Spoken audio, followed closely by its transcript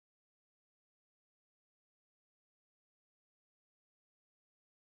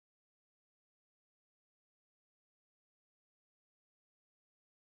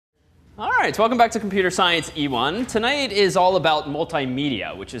All right, so welcome back to Computer Science E1. Tonight is all about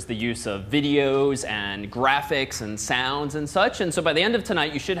multimedia, which is the use of videos and graphics and sounds and such. And so by the end of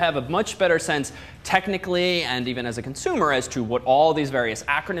tonight, you should have a much better sense technically and even as a consumer as to what all these various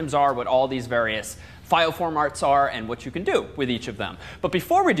acronyms are, what all these various file formats are, and what you can do with each of them. But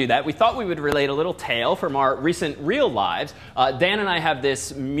before we do that, we thought we would relate a little tale from our recent real lives. Dan and I have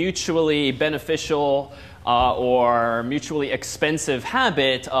this mutually beneficial or mutually expensive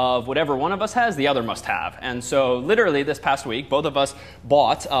habit of whatever one of us has, the other must have. And so literally this past week, both of us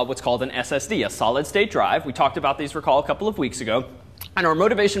bought what's called an SSD, a solid state drive. We talked about these, recall, a couple of weeks ago. And our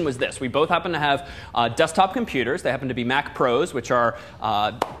motivation was this. We both happen to have desktop computers. They happen to be Mac Pros, which are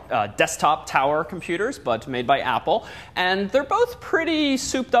desktop tower computers, but made by Apple. And they're both pretty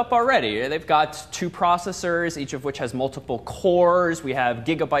souped up already. They've got 2 processors, each of which has multiple cores. We have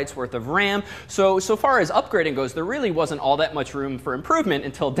gigabytes worth of RAM. So far as upgrading goes, there really wasn't all that much room for improvement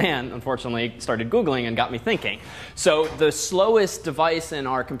until Dan, unfortunately, started Googling and got me thinking. So the slowest device in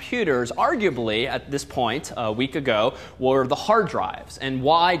our computers, arguably, at this point, a week ago, were the hard drives. And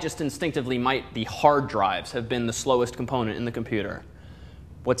why, just instinctively, might the hard drives have been the slowest component in the computer?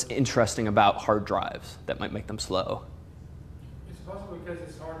 What's interesting about hard drives that might make them slow? It's possible because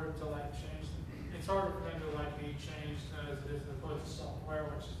it's harder to change. It's harder for them to be changed as it is opposed to software,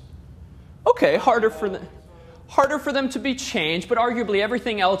 which is okay, harder for them to be changed, but arguably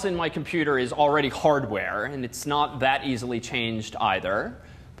everything else in my computer is already hardware, and it's not that easily changed either.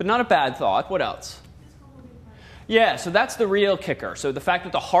 But not a bad thought. What else? Yeah, so that's the real kicker. So the fact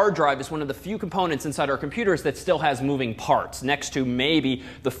that the hard drive is one of the few components inside our computers that still has moving parts, next to maybe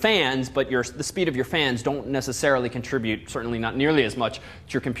the fans, but the speed of your fans don't necessarily contribute, certainly not nearly as much, to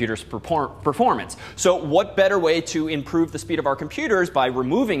your computer's performance. So what better way to improve the speed of our computers by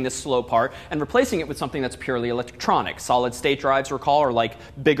removing this slow part and replacing it with something that's purely electronic? Solid state drives, recall, are like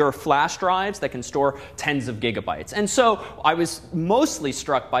bigger flash drives that can store tens of gigabytes. And so I was mostly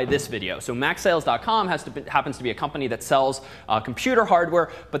struck by this video. So MacSales.com happens to be a company that sells computer hardware,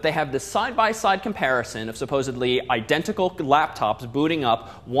 but they have this side-by-side comparison of supposedly identical laptops booting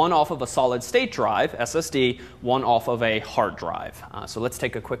up, one off of a solid state drive, SSD, one off of a hard drive. So let's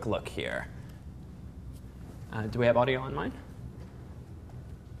take a quick look here. Do we have audio on mine?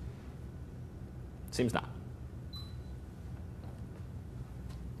 Seems not.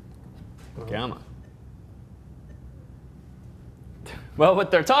 Come on. Well,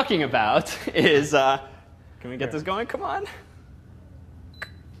 what they're talking about is can we get this going? Come on.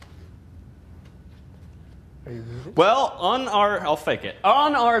 Are you muted? Well, I'll fake it.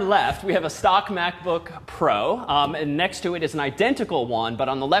 On our left, we have a stock MacBook Pro, and next to it is an identical one, but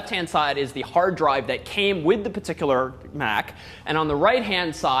on the left-hand side is the hard drive that came with the particular Mac, and on the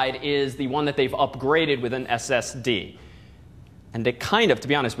right-hand side is the one that they've upgraded with an SSD. And it kind of, to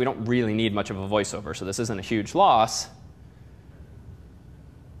be honest, we don't really need much of a voiceover, so this isn't a huge loss.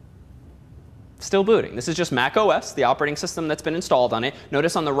 Still booting. This is just Mac OS, the operating system that's been installed on it.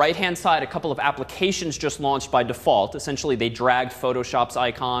 Notice on the right-hand side, a couple of applications just launched by default. Essentially, they dragged Photoshop's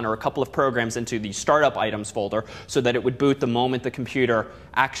icon or a couple of programs into the startup items folder so that it would boot the moment the computer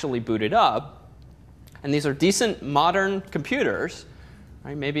actually booted up. And these are decent modern computers,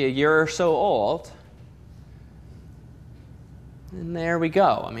 right? Maybe a year or so old. And there we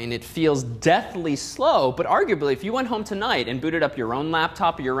go. I mean, it feels deathly slow, but arguably, if you went home tonight and booted up your own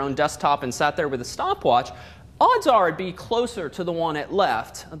laptop or your own desktop and sat there with a stopwatch, odds are it'd be closer to the one at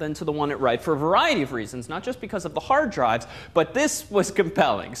left than to the one at right for a variety of reasons, not just because of the hard drives, but this was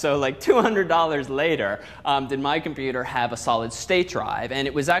compelling. So like $200 later, did my computer have a solid state drive? And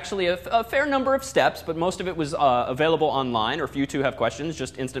it was actually a fair number of steps, but most of it was available online, or if you two have questions,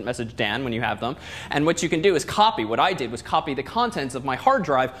 just instant message Dan when you have them. And what you can do is copy. What I did was copy the contents of my hard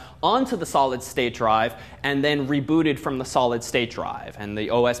drive onto the solid state drive and then rebooted from the solid state drive. And the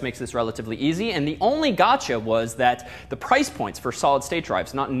OS makes this relatively easy. And the only gotcha was that the price points for solid state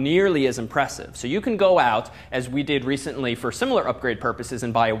drives not nearly as impressive. So you can go out, as we did recently for similar upgrade purposes,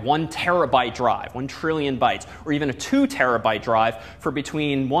 and buy a 1 terabyte drive, 1 trillion bytes, or even a 2 terabyte drive for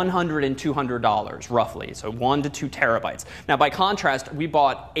between $100 and $200, roughly. So 1 to 2 terabytes. Now, by contrast, we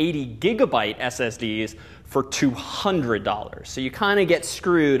bought 80 gigabyte SSDs for $200. So you kind of get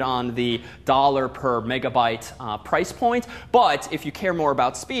screwed on the dollar per megabyte price point. But if you care more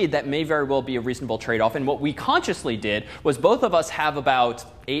about speed, that may very well be a reasonable trade-off. And what we consciously did was both of us have about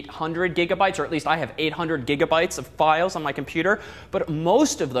 800 gigabytes, or at least I have 800 gigabytes of files on my computer. But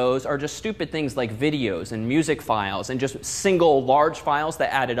most of those are just stupid things like videos and music files and just single large files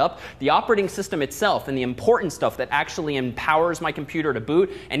that added up. The operating system itself and the important stuff that actually empowers my computer to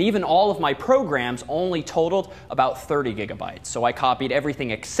boot, and even all of my programs, only totaled about 30 gigabytes. So I copied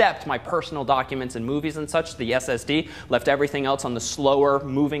everything except my personal documents and movies and such, the SSD, left everything else on the slower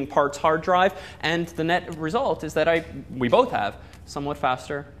moving parts hard drive, and the net result is that we both have somewhat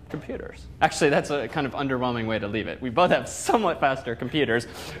faster computers. Actually, that's a kind of underwhelming way to leave it. We both have somewhat faster computers,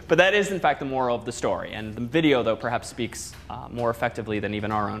 but that is in fact the moral of the story. And the video, though, perhaps speaks more effectively than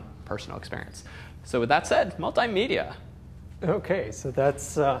even our own personal experience. So with that said, multimedia. Okay, so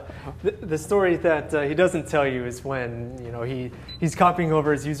that's the story that he doesn't tell you is when he's copying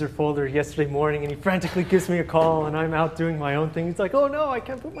over his user folder yesterday morning and he frantically gives me a call and I'm out doing my own thing. He's like, oh no, I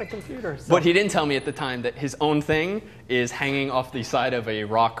can't boot my computer. So. What he didn't tell me at the time that his own thing is hanging off the side of a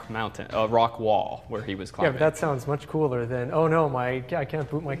rock wall where he was climbing. Yeah, but that sounds much cooler than, oh no, I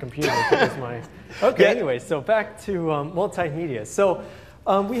can't boot my computer because my. Okay, anyway, so back to multimedia. So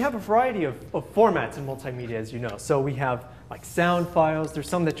we have a variety of formats in multimedia, as you know. So we have like sound files. There's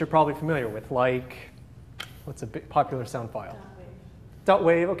some that you're probably familiar with, like, what's a big popular sound file?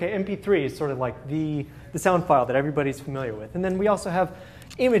 .wave. Okay, MP3 is sort of like the sound file that everybody's familiar with. And then we also have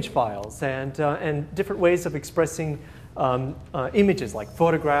image files and different ways of expressing images, like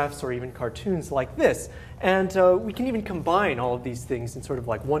photographs or even cartoons like this. And we can even combine all of these things in sort of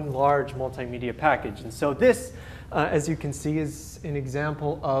like one large multimedia package. And so this, as you can see, is an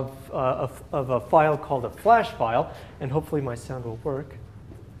example of a file called a flash file. And hopefully my sound will work.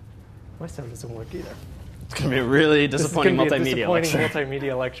 My sound doesn't work either. It's going to be a really disappointing multimedia lecture.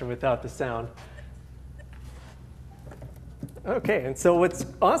 Multimedia lecture without the sound. Okay, and so what's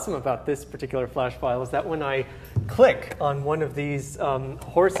awesome about this particular flash file is that when I click on one of these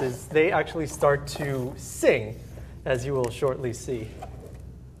horses, they actually start to sing, as you will shortly see.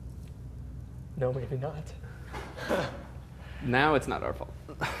 No, maybe not. Now it's not our fault.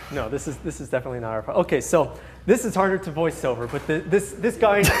 No, this is definitely not our fault. Okay, so this is harder to voice over, but this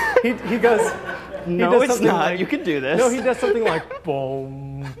guy, he goes. No, it's not. Like, you can do this. No, he does something like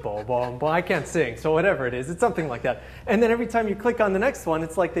boom, boom, boom, boom. I can't sing, so whatever it is, it's something like that. And then every time you click on the next one,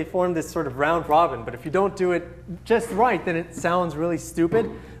 it's like they form this sort of round robin. But if you don't do it just right, then it sounds really stupid.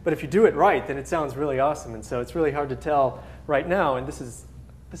 But if you do it right, then it sounds really awesome. And so it's really hard to tell right now. And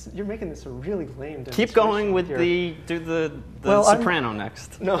you're making this a really lame demonstration. Keep going with do the soprano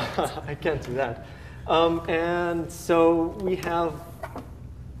next. No, I can't do that. And so we have,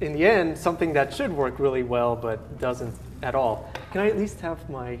 in the end, something that should work really well, but doesn't at all. Can I at least have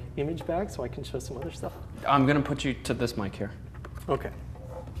my image back so I can show some other stuff? I'm going to put you to this mic here. Okay.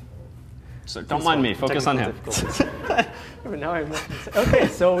 So don't mind me. Focus on him. Now okay,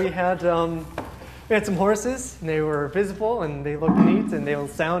 so we had some horses, and they were visible, and they looked neat, and they'll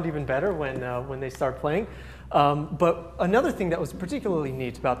sound even better when they start playing. But another thing that was particularly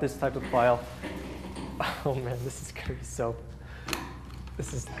neat about this type of file, oh man, this is going to be so.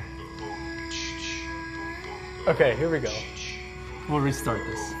 Okay, here we go. We'll restart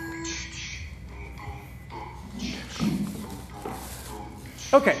this.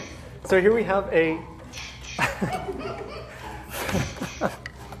 Okay, so here we have a.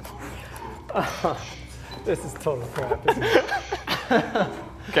 This is total crap, isn't it?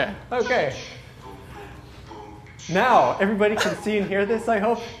 Okay. Okay. Now, everybody can see and hear this, I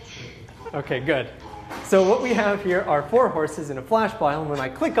hope? Okay, good. So what we have here are 4 horses in a flash file, and when I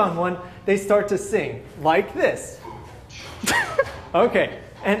click on one, they start to sing like this. Okay,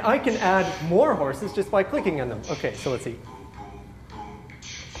 and I can add more horses just by clicking on them. Okay, so let's see.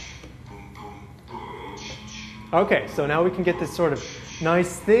 Okay, so now we can get this sort of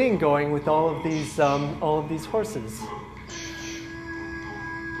nice thing going with all of these horses.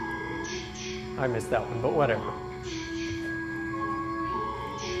 I missed that one, but whatever.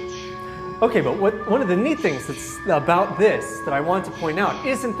 Okay, but one of the neat things that's about this that I want to point out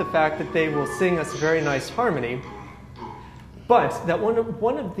isn't the fact that they will sing us a very nice harmony, but that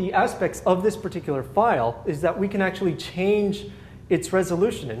one of the aspects of this particular file is that we can actually change its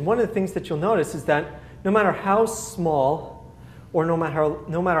resolution. And one of the things that you'll notice is that no matter how small or no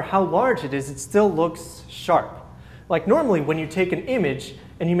matter how large it is, it still looks sharp. Like normally when you take an image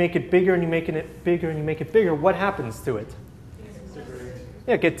and you make it bigger and you make it bigger and you make it bigger, what happens to it?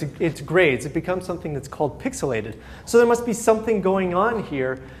 Yeah, it grades. It becomes something that's called pixelated. So there must be something going on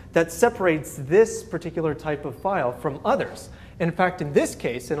here that separates this particular type of file from others. In fact, in this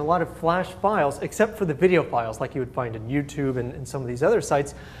case, in a lot of flash files, except for the video files like you would find in YouTube and some of these other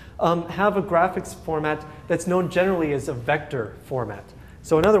sites, have a graphics format that's known generally as a vector format.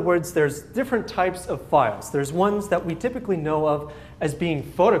 So in other words, there's different types of files. There's ones that we typically know of as being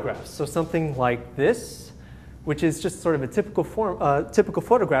photographs. So something like this, which is just sort of a typical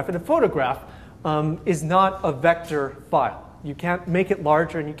photograph. And a photograph is not a vector file. You can't make it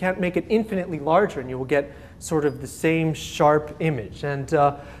larger, and you can't make it infinitely larger, and you will get sort of the same sharp image. And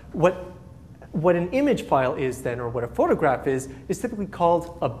what an image file is then, or what a photograph is typically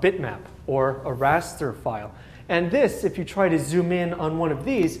called a bitmap or a raster file. And this, if you try to zoom in on one of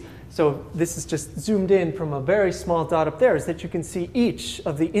these, so this is just zoomed in from a very small dot up there, is that you can see each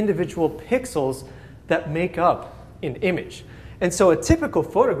of the individual pixels that make up an image. And so a typical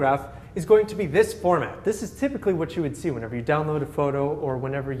photograph is going to be this format. This is typically what you would see whenever you download a photo or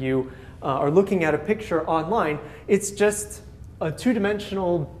whenever you are looking at a picture online. It's just a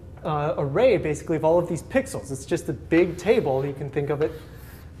two-dimensional array, basically, of all of these pixels. It's just a big table, you can think of it,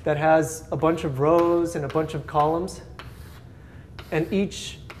 that has a bunch of rows and a bunch of columns. And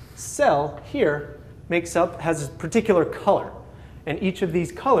each cell here has a particular color. And each of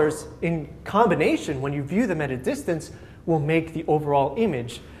these colors, in combination, when you view them at a distance, will make the overall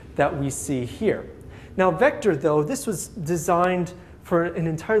image that we see here. Now, vector, though, this was designed for an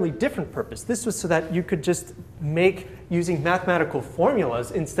entirely different purpose. This was so that you could just make, using mathematical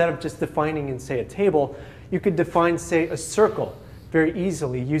formulas, instead of just defining in, say, a table, you could define, say, a circle very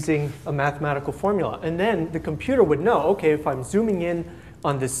easily using a mathematical formula. And then the computer would know, okay, if I'm zooming in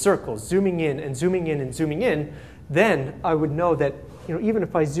on this circle, zooming in and zooming in and zooming in, then I would know that, you know, even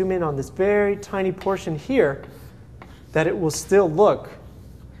if I zoom in on this very tiny portion here, that it will still look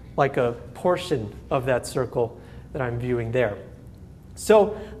like a portion of that circle that I'm viewing there.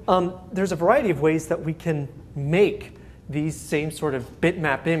 So there's a variety of ways that we can make these same sort of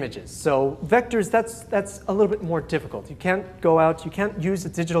bitmap images. So vectors, that's a little bit more difficult. You can't go out, you can't use a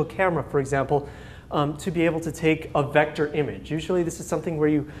digital camera, for example, to be able to take a vector image. Usually this is something where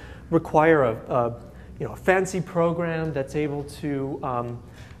you require a fancy program that's able to,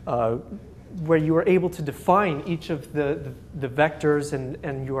 where you are able to define each of the vectors,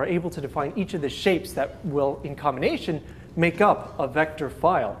 and you are able to define each of the shapes that will, in combination, make up a vector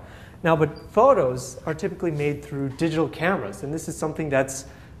file. Now, but photos are typically made through digital cameras, and this is something that's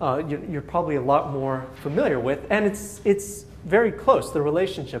you're probably a lot more familiar with, and it's very close, the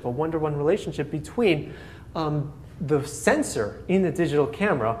relationship, a one-to-one relationship between the sensor in the digital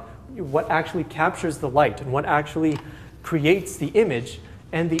camera, what actually captures the light and what actually creates the image,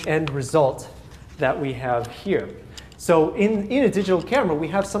 and the end result that we have here. So in a digital camera, we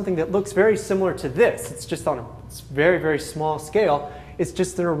have something that looks very similar to this. It's just on a very, very small scale. It's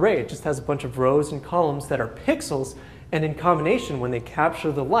just an array. It just has a bunch of rows and columns that are pixels. And in combination, when they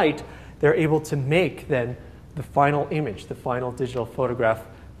capture the light, they're able to make then the final image, the final digital photograph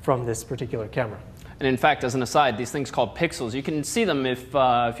from this particular camera. And in fact, as an aside, these things called pixels, you can see them if you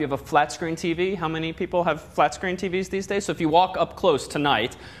have a flat screen TV. How many people have flat screen TVs these days? So if you walk up close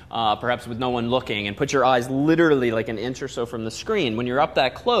tonight, perhaps with no one looking, and put your eyes literally like an inch or so from the screen, when you're up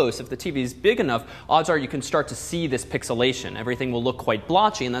that close, if the TV is big enough, odds are you can start to see this pixelation. Everything will look quite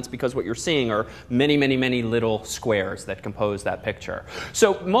blotchy, and that's because what you're seeing are many, many, many little squares that compose that picture.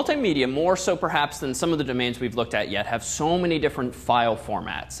 So multimedia, more so perhaps than some of the domains we've looked at yet, have so many different file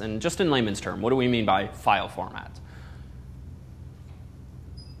formats. And just in layman's term, what do we mean by file format?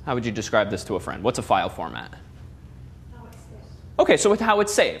 How would you describe this to a friend? What's a file format? Okay, so with how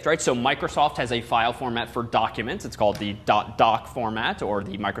it's saved, right? So Microsoft has a file format for documents. It's called the .doc format, or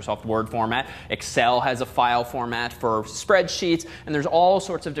the Microsoft Word format. Excel has a file format for spreadsheets, and there's all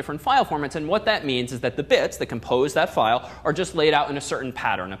sorts of different file formats. And what that means is that the bits that compose that file are just laid out in a certain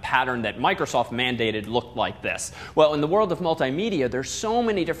pattern, a pattern that Microsoft mandated looked like this. Well, in the world of multimedia, there's so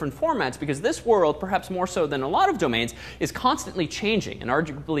many different formats because this world, perhaps more so than a lot of domains, is constantly changing and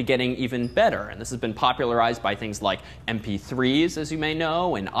arguably getting even better. And this has been popularized by things like MP3s, as you may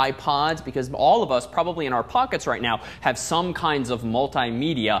know, and iPods, because all of us probably in our pockets right now have some kinds of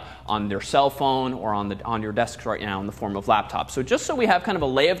multimedia on their cell phone or on your desks right now in the form of laptops. So just so we have kind of a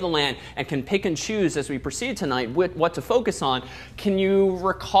lay of the land and can pick and choose as we proceed tonight what to focus on, can you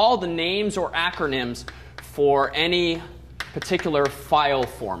recall the names or acronyms for any particular file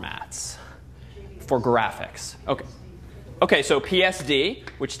formats for graphics? Okay. Okay, so PSD,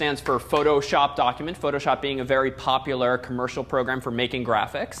 which stands for Photoshop document, Photoshop being a very popular commercial program for making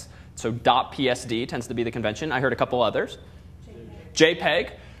graphics. So .psd tends to be the convention. I heard a couple others.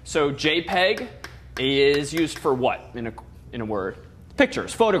 JPEG. So JPEG is used for what in a word?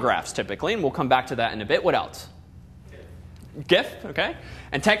 Pictures, photographs typically, and we'll come back to that in a bit. What else? GIF, okay.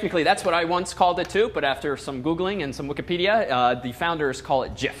 And technically that's what I once called it too, but after some Googling and some Wikipedia, the founders call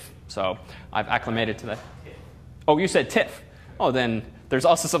it GIF. So I've acclimated to that. Oh, you said TIFF. Oh, then There's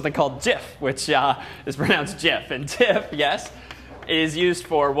also something called GIF, which is pronounced GIF. And GIF, yes, is used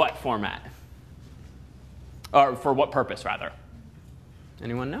for what format? Or for what purpose, rather?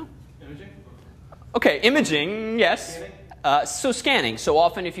 Anyone know? Imaging? OK, imaging, yes. So scanning. So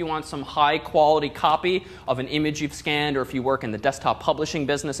often if you want some high quality copy of an image you've scanned, or if you work in the desktop publishing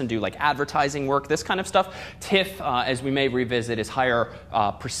business and do like advertising work, this kind of stuff, TIFF, as we may revisit, is higher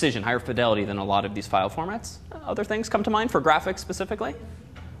precision, higher fidelity than a lot of these file formats. Other things come to mind for graphics specifically?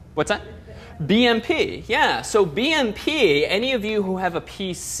 What's that? BMP, yeah. So BMP, any of you who have a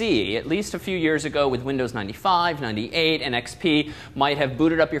PC, at least a few years ago with Windows 95, 98, and XP, might have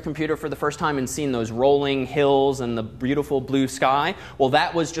booted up your computer for the first time and seen those rolling hills and the beautiful blue sky. Well,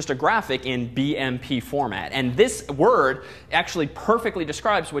 that was just a graphic in BMP format. And this word actually perfectly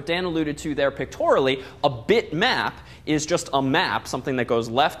describes what Dan alluded to there pictorially. A bitmap is just a map, something that goes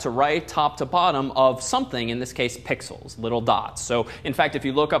left to right, top to bottom, of something, in this case pixels, little dots. So in fact, if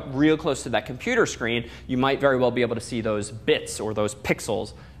you look up real close to that computer screen, you might very well be able to see those bits or those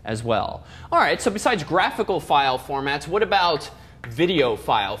pixels as well. All right, so besides graphical file formats, what about video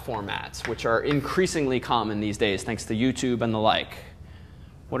file formats, which are increasingly common these days thanks to YouTube and the like?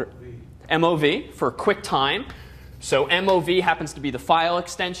 What are MOV for QuickTime. So MOV happens to be the file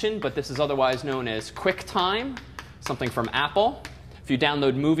extension, but this is otherwise known as QuickTime, something from Apple. If you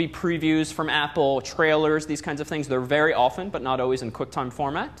download movie previews from Apple, trailers, these kinds of things, they're very often, but not always, in QuickTime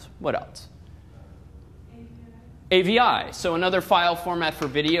format. What else? AVI. So another file format for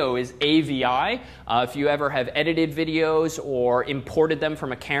video is AVI. If you ever have edited videos or imported them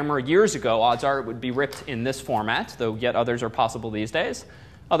from a camera years ago, odds are it would be ripped in this format, though yet others are possible these days.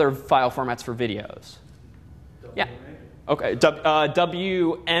 Other file formats for videos. Yeah. OK.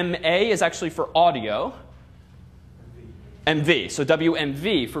 WMA is actually for audio. MV. So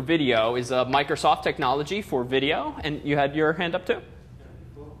WMV for video is a Microsoft technology for video. And you had your hand up too?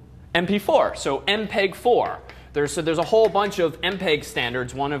 MP4. So MPEG-4. There's a whole bunch of MPEG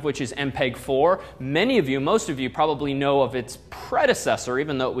standards, one of which is MPEG-4. Many of you, most of you, probably know of its predecessor,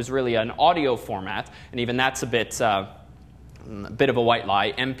 even though it was really an audio format. And even that's a bit of a white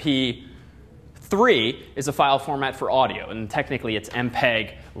lie. MP3 is a file format for audio. And technically, it's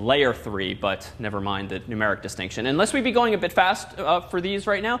MPEG layer 3, but never mind the numeric distinction. Unless we be going a bit fast for these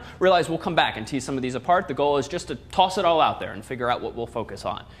right now, realize we'll come back and tease some of these apart. The goal is just to toss it all out there and figure out what we'll focus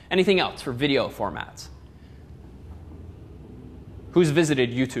on. Anything else for video formats? Who's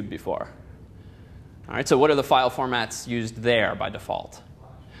visited YouTube before? All right, so what are the file formats used there by default?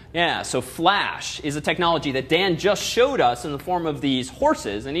 Yeah, so Flash is a technology that Dan just showed us in the form of these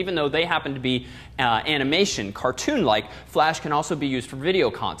horses. And even though they happen to be animation, cartoon-like, Flash can also be used for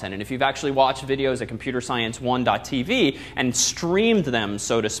video content. And if you've actually watched videos at computerscience1.tv and streamed them,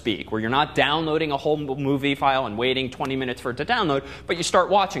 so to speak, where you're not downloading a whole movie file and waiting 20 minutes for it to download, but you start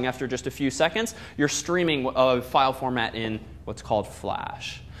watching after just a few seconds, you're streaming a file format in what's called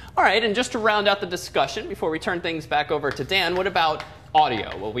Flash. All right, and just to round out the discussion before we turn things back over to Dan, what about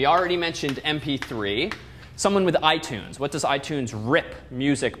audio? Well, we already mentioned MP3. Someone with iTunes, what does iTunes rip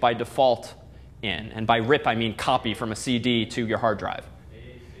music by default in? And by rip, I mean copy from a CD to your hard drive.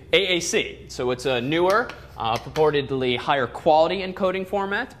 AAC. So it's a newer, purportedly higher quality encoding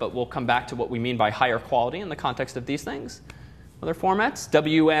format, but we'll come back to what we mean by higher quality in the context of these things. Other formats,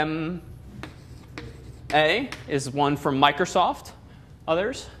 WMA is one from Microsoft.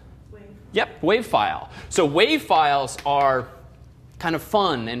 Others? Wave. Yep, WAV file. So WAV files are kind of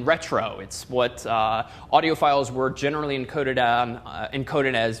fun and retro. It's what audio files were generally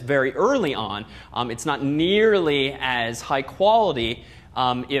encoded as very early on. It's not nearly as high quality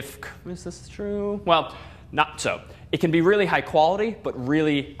is this true? Well, not so. It can be really high quality, but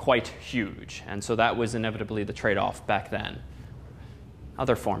really quite huge. And so that was inevitably the trade-off back then.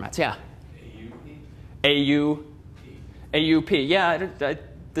 Other formats, yeah? AUP, yeah,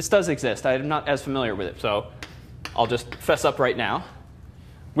 this does exist. I'm not as familiar with it, so I'll just fess up right now.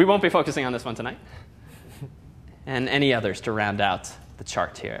 We won't be focusing on this one tonight. And any others to round out the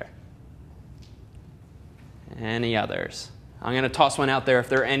chart here? Any others? I'm going to toss one out there if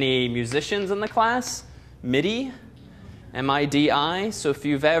there are any musicians in the class. MIDI, M-I-D-I. So if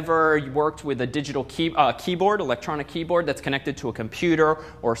you've ever worked with a digital keyboard, electronic keyboard that's connected to a computer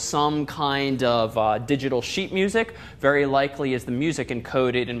or some kind of digital sheet music, very likely is the music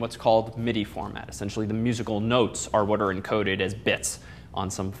encoded in what's called MIDI format. Essentially, the musical notes are what are encoded as bits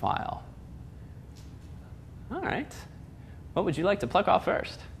on some file. All right. What would you like to pluck off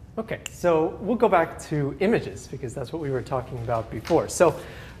first? OK, so we'll go back to images, because that's what we were talking about before. So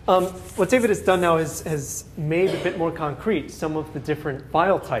what David has done now is has made a bit more concrete some of the different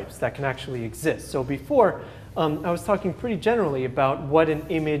file types that can actually exist. So before, I was talking pretty generally about what an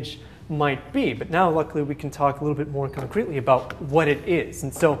image might be, but now luckily we can talk a little bit more concretely about what it is.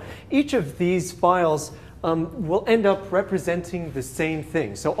 And so each of these files will end up representing the same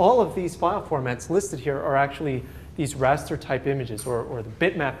thing. So all of these file formats listed here are actually these raster type images, or the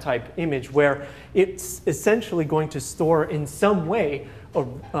bitmap type image, where it's essentially going to store in some way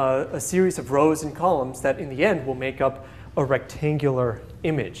a series of rows and columns that in the end will make up a rectangular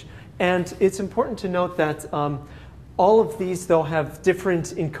image. And it's important to note that all of these, though, have different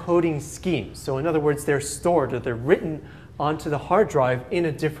encoding schemes. So in other words, they're stored, or they're written onto the hard drive in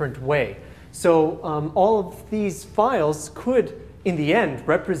a different way. So all of these files could, in the end,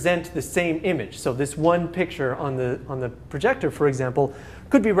 represent the same image. So this one picture on the projector, for example,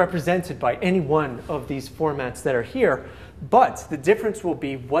 could be represented by any one of these formats that are here. But the difference will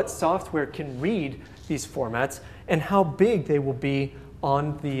be what software can read these formats and how big they will be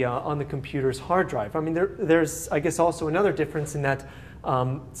on the computer's hard drive. I mean, there's, I guess, also another difference in that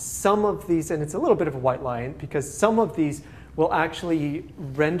some of these, and it's a little bit of a white lie, because some of these will actually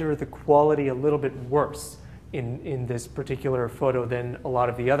render the quality a little bit worse in this particular photo than a lot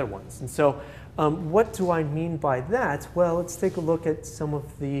of the other ones. And so what do I mean by that? Well, let's take a look at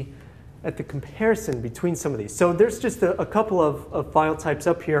the comparison between some of these. So there's just a couple of file types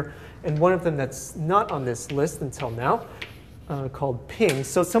up here, and one of them that's not on this list until now, called PNG.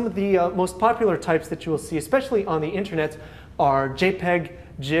 So some of the most popular types that you will see, especially on the internet, are JPEG,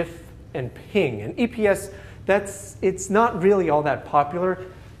 GIF, and PNG. And EPS, it's not really all that popular,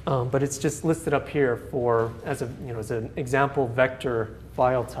 but it's just listed up here as an example vector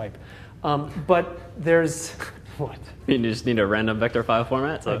file type. But there's what? You just need a random vector file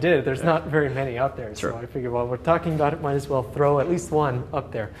format? So. I did. There's not very many out there. Sure. So I figured, well, we're talking about it, might as well throw at least one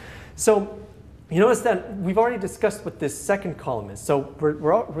up there. So you notice that we've already discussed what this second column is. So we're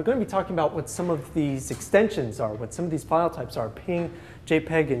going to be talking about what some of these extensions are, what some of these file types are, PNG,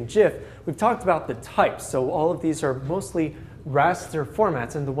 JPEG, and GIF. We've talked about the types. So all of these are mostly raster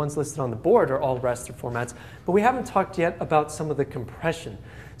formats, and the ones listed on the board are all raster formats. But we haven't talked yet about some of the compression.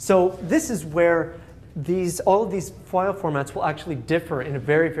 So this is where all of these file formats will actually differ in a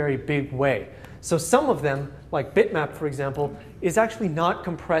very, very big way. So some of them, like bitmap, for example, is actually not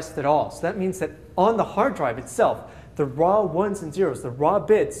compressed at all. So that means that on the hard drive itself, the raw ones and zeros, the raw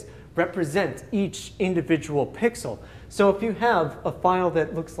bits, represent each individual pixel. So if you have a file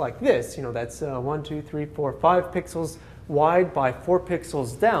that looks like this, that's 1, 2, 3, 4, 5 pixels wide by 4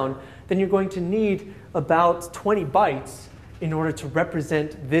 pixels down, then you're going to need about 20 bytes in order to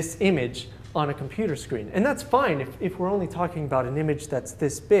represent this image on a computer screen. And that's fine if we're only talking about an image that's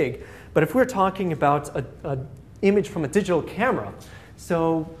this big. But if we're talking about an image from a digital camera,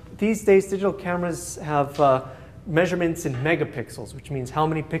 so these days digital cameras have measurements in megapixels, which means how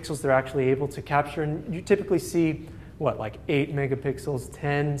many pixels they're actually able to capture. And you typically see, like 8 megapixels,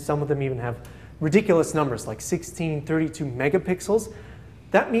 10, some of them even have ridiculous numbers like 16, 32 megapixels.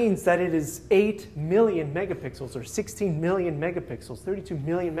 That means that it is 8 million megapixels, or 16 million megapixels, 32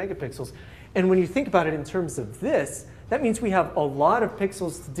 million megapixels. And when you think about it in terms of this, that means we have a lot of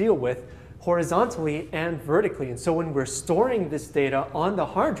pixels to deal with horizontally and vertically. And so when we're storing this data on the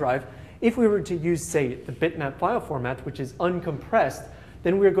hard drive, if we were to use, say, the bitmap file format, which is uncompressed,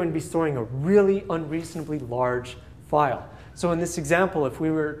 then we're going to be storing a really unreasonably large file. So in this example, if we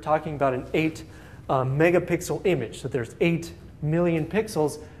were talking about an 8 megapixel image, so there's 8 million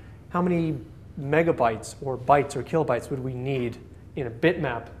pixels, how many megabytes or bytes or kilobytes would we need in a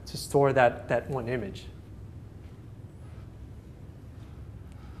bitmap to store that one image?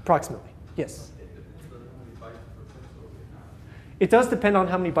 Approximately, yes. It does depend on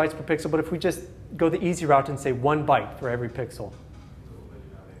how many bytes per pixel, but if we just go the easy route and say 1 byte for every pixel.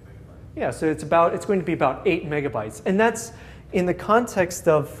 Yeah, so it's going to be about 8 megabytes. And that's in the context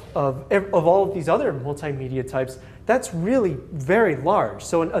of all of these other multimedia types, that's really very large.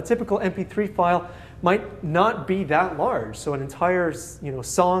 So a typical MP3 file might not be that large. So an entire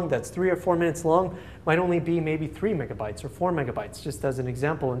song that's 3 or 4 minutes long might only be maybe 3 megabytes or 4 megabytes, just as an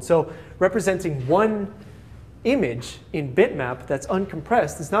example. And so representing one image in bitmap that's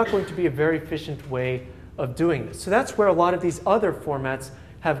uncompressed is not going to be a very efficient way of doing this. So that's where a lot of these other formats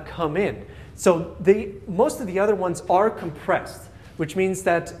have come in. So most of the other ones are compressed, which means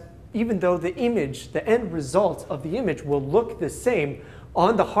that even though the image, the end result of the image will look the same,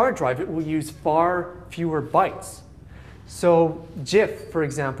 on the hard drive it will use far fewer bytes. So GIF, for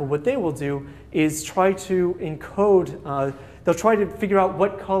example, what they will do is try to encode, they'll try to figure out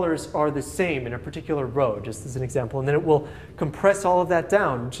what colors are the same in a particular row, just as an example, and then it will compress all of that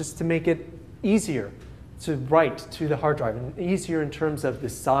down just to make it easier to write to the hard drive, and easier in terms of the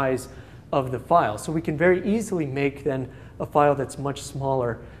size of the file. So we can very easily make then a file that's much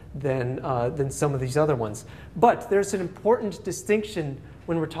smaller than some of these other ones. But there's an important distinction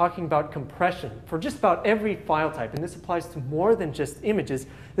when we're talking about compression for just about every file type, and this applies to more than just images.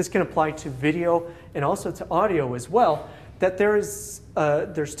 This can apply to video and also to audio as well, that there's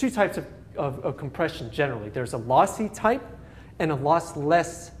two types of compression generally. There's a lossy type and a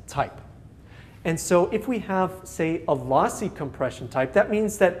lossless type. And so if we have, say, a lossy compression type, that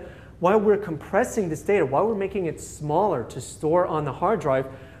means that while we're compressing this data, while we're making it smaller to store on the hard drive,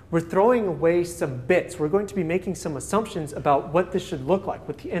 we're throwing away some bits. We're going to be making some assumptions about what this should look like,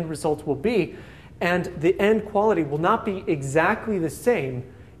 what the end result will be, and the end quality will not be exactly the same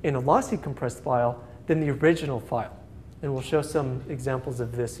in a lossy compressed file than the original file. And we'll show some examples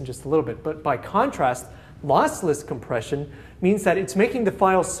of this in just a little bit. But by contrast, lossless compression means that it's making the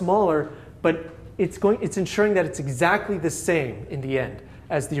file smaller, but it's ensuring that it's exactly the same in the end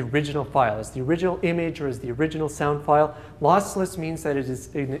as the original file, as the original image or as the original sound file. Lossless means that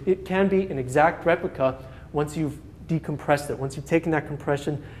it can be an exact replica once you've decompressed it, once you've taken that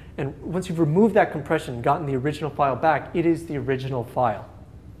compression, and once you've removed that compression and gotten the original file back, it is the original file.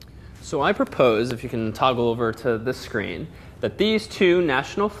 So I propose, if you can toggle over to this screen, that these two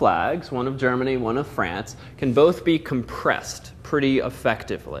national flags, one of Germany, one of France, can both be compressed pretty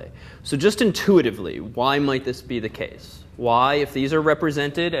effectively. So just intuitively, why might this be the case? Why, if these are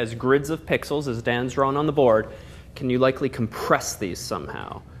represented as grids of pixels, as Dan's drawn on the board, can you likely compress these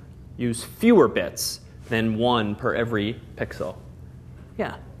somehow? Use fewer bits than one per every pixel.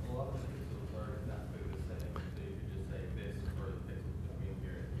 Yeah? A lot of the pixels are exactly the same. So you could just say this for the pixels between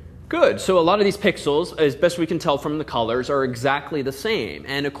here and here. Good. So a lot of these pixels, as best we can tell from the colors, are exactly the same.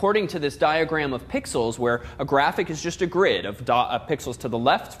 And according to this diagram of pixels, where a graphic is just a grid of pixels to the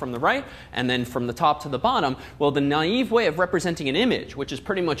left from the right, and then from the top to the bottom, well, the naive way of representing an image, which is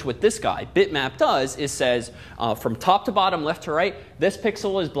pretty much what this guy, bitmap, does, is says from top to bottom, left to right, this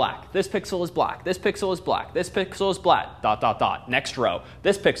pixel is black, this pixel is black, this pixel is black, this pixel is black, dot, dot, dot. Next row,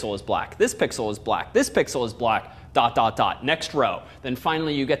 this pixel is black, this pixel is black, this pixel is black, dot, dot, dot. Next row. Then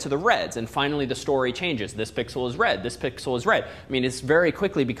finally you get to the reds, and finally the story changes. This pixel is red, this pixel is red. I mean, it very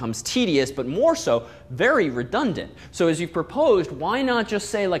quickly becomes tedious, but more so, very redundant. So as you've proposed, why not just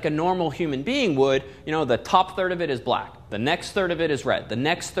say, like a normal human being would, you know, the top third of it is black, the next third of it is red, the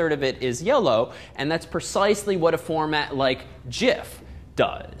next third of it is yellow, and that's precisely what a format like GIF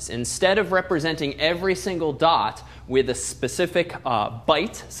does. Instead of representing every single dot with a specific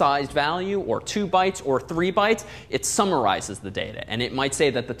byte-sized value, or 2 bytes, or 3 bytes, it summarizes the data. And it might say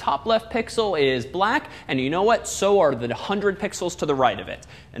that the top left pixel is black, and you know what? So are the 100 pixels to the right of it.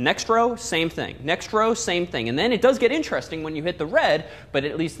 And next row, same thing. Next row, same thing. And then it does get interesting when you hit the red, but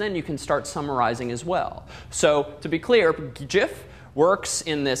at least then you can start summarizing as well. So to be clear, GIF works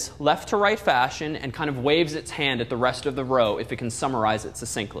in this left to right fashion and kind of waves its hand at the rest of the row if it can summarize it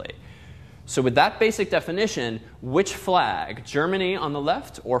succinctly. So with that basic definition, which flag, Germany on the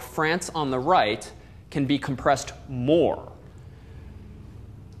left or France on the right, can be compressed more?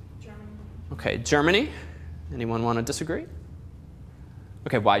 Germany. OK, Germany. Anyone want to disagree?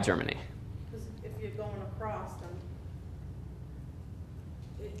 OK, why Germany? Because if you're going across, then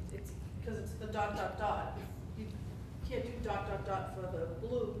it's because it's the dot, dot, dot. You can't do dot, dot, dot for the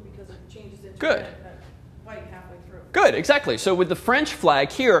blue because it changes into Good. white halfway through. Good, exactly. So with the French flag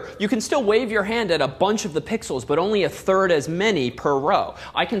here, you can still wave your hand at a bunch of the pixels, but only a third as many per row.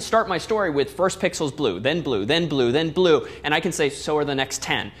 I can start my story with first pixels blue, then blue, then blue, then blue, and I can say, so are the next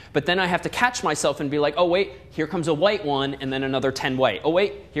 10. But then I have to catch myself and be like, oh, wait, here comes a white one, and then another 10 white. Oh,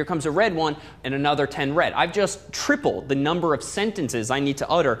 wait, here comes a red one, and another 10 red. I've just tripled the number of sentences I need to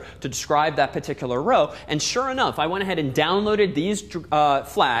utter to describe that particular row. And sure enough, I went ahead and downloaded these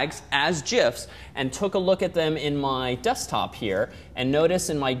flags as GIFs and took a look at them in my desktop here. And notice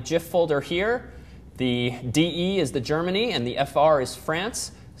in my GIF folder here, the DE is the Germany and the FR is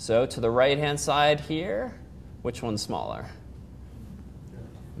France. So to the right-hand side here, which one's smaller?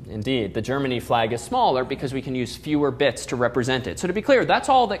 Indeed, the Germany flag is smaller because we can use fewer bits to represent it. So to be clear, that's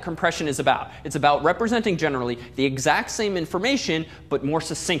all that compression is about. It's about representing generally the exact same information, but more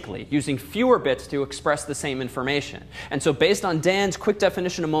succinctly, using fewer bits to express the same information. And so based on Dan's quick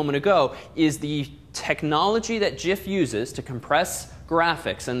definition a moment ago, is the technology that GIF uses to compress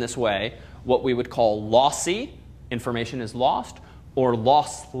graphics in this way what we would call lossy, information is lost, or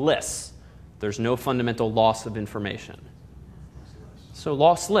lossless. There's no fundamental loss of information. So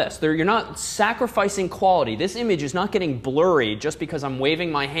lossless. You're not sacrificing quality. This image is not getting blurry just because I'm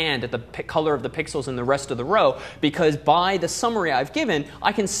waving my hand at the color of the pixels in the rest of the row, because by the summary I've given,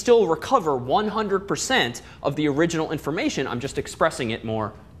 I can still recover 100% of the original information. I'm just expressing it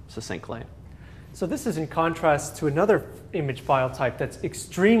more succinctly. So this is in contrast to another image file type that's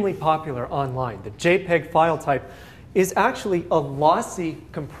extremely popular online. The JPEG file type is actually a lossy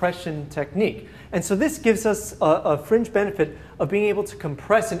compression technique. And so this gives us a fringe benefit of being able to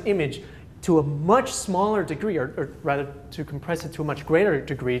compress an image to a much smaller degree, or rather to compress it to a much greater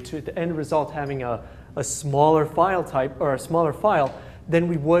degree, to the end result having a smaller file type or a smaller file than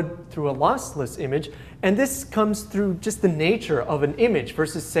we would through a lossless image. And this comes through just the nature of an image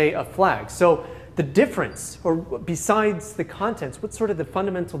versus, say, a flag. So the difference, or besides the contents, what's sort of the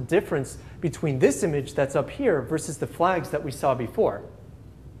fundamental difference between this image that's up here versus the flags that we saw before?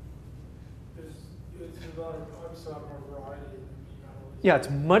 It's about obviously a lot more variety. Yeah, it's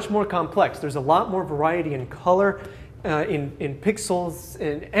much more complex. There's a lot more variety in color, in pixels,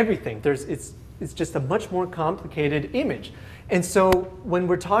 and everything. It's just a much more complicated image. And so when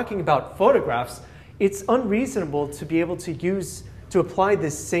we're talking about photographs, it's unreasonable to be able to apply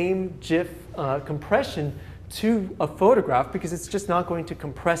this same GIF compression to a photograph, because it's just not going to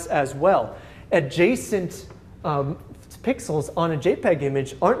compress as well. Adjacent pixels on a JPEG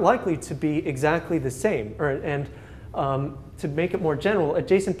image aren't likely to be exactly the same. And to make it more general,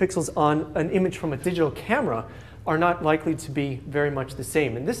 adjacent pixels on an image from a digital camera are not likely to be very much the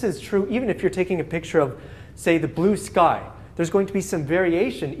same. And this is true even if you're taking a picture of, say, the blue sky. There's going to be some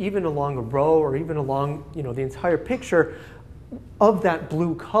variation even along a row or even along, the entire picture of that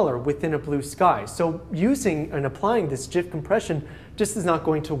blue color within a blue sky. So using and applying this GIF compression just is not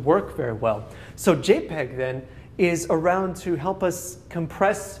going to work very well. So JPEG then is around to help us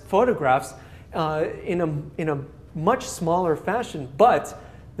compress photographs in a much smaller fashion, but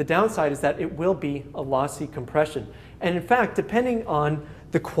the downside is that it will be a lossy compression. And in fact, depending on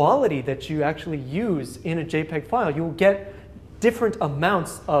the quality that you actually use in a JPEG file, you will get different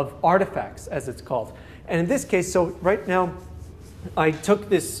amounts of artifacts, as it's called. And in this case, so right now, I took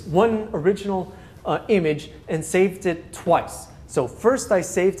this one original image and saved it twice. So first I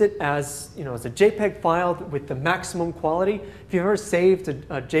saved it as, as a JPEG file with the maximum quality. If you've ever saved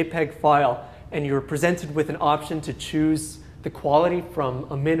a JPEG file and you're presented with an option to choose the quality from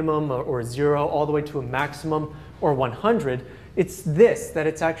a minimum or 0 all the way to a maximum or 100, it's this that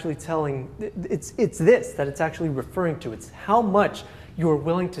it's actually telling, it's this that it's actually referring to. It's how much you're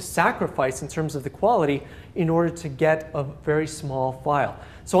willing to sacrifice in terms of the quality in order to get a very small file.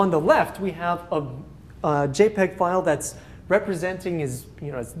 So on the left, we have a JPEG file that's representing as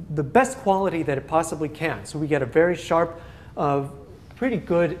the best quality that it possibly can. So we get a very sharp, pretty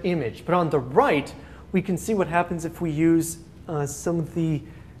good image. But on the right, we can see what happens if we use some of the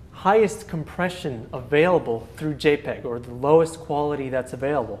highest compression available through JPEG, or the lowest quality that's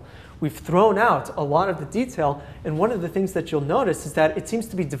available. We've thrown out a lot of the detail, and one of the things that you'll notice is that it seems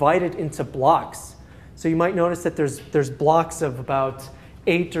to be divided into blocks. So you might notice that there's blocks of about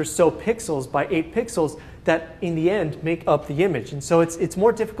 8 or so pixels by 8 pixels that in the end make up the image. And so it's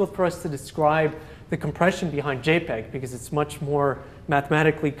more difficult for us to describe the compression behind JPEG because it's much more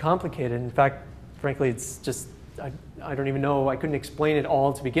mathematically complicated. In fact, frankly, it's just, I don't even know, I couldn't explain it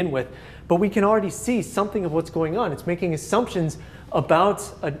all to begin with. But we can already see something of what's going on. It's making assumptions about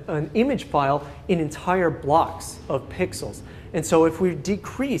an image file in entire blocks of pixels. And so if we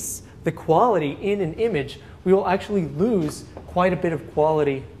decrease the quality in an image, we will actually lose quite a bit of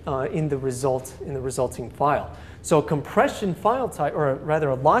quality in the resulting file. So a compression file type, or rather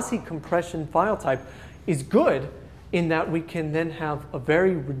a lossy compression file type, is good in that we can then have a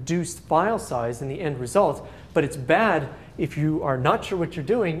very reduced file size in the end result, but it's bad if you are not sure what you're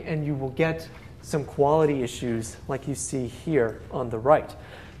doing and you will get some quality issues like you see here on the right.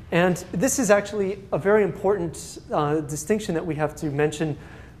 And this is actually a very important distinction that we have to mention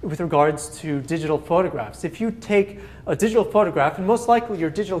with regards to digital photographs. If you take a digital photograph, and most likely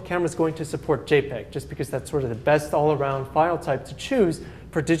your digital camera is going to support JPEG, just because that's sort of the best all-around file type to choose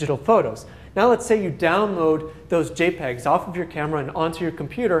for digital photos. Now let's say you download those JPEGs off of your camera and onto your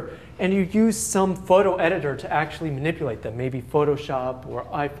computer, and you use some photo editor to actually manipulate them, maybe Photoshop or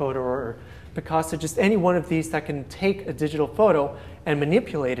iPhoto or Picasa, just any one of these that can take a digital photo and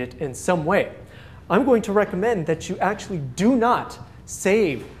manipulate it in some way. I'm going to recommend that you actually do not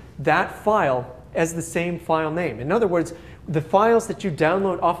save that file as the same file name. In other words, the files that you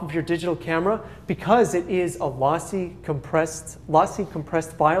download off of your digital camera, because it is a lossy compressed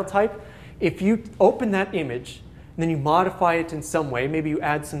file type, if you open that image and then you modify it in some way, maybe you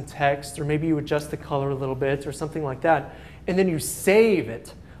add some text or maybe you adjust the color a little bit or something like that, and then you save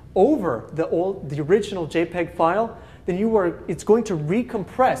it over the original JPEG file, then it's going to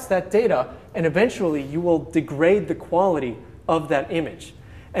recompress that data, and eventually you will degrade the quality of that image.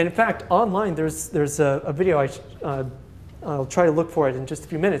 And in fact, online there's a video I'll try to look for it in just a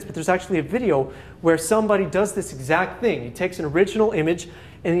few minutes, but there's actually a video where somebody does this exact thing. He takes an original image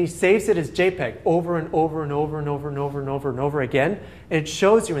and he saves it as JPEG over and over and over and over and over and over and over again. And it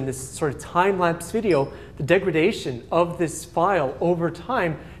shows you in this sort of time-lapse video the degradation of this file over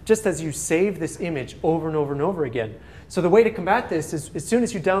time just as you save this image over and over and over again. So the way to combat this is as soon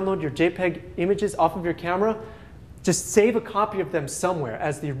as you download your JPEG images off of your camera, just save a copy of them somewhere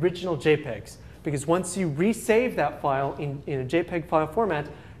as the original JPEGs. Because once you resave that file in a JPEG file format,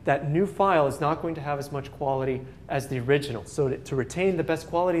 that new file is not going to have as much quality as the original. So to retain the best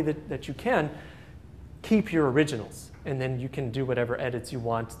quality that you can, keep your originals. And then you can do whatever edits you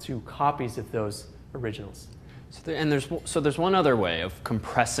want to copies of those originals. So there's one other way of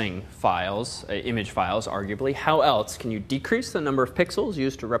compressing files, image files, arguably. How else can you decrease the number of pixels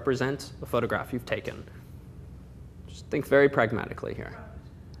used to represent a photograph you've taken? Just think very pragmatically here.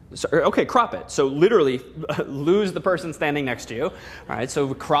 So, okay, crop it. So literally lose the person standing next to you. All right,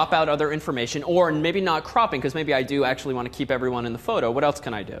 so crop out other information, or maybe not cropping, because maybe I do actually want to keep everyone in the photo. What else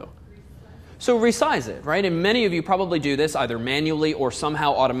can I do? So resize it, right? And many of you probably do this either manually or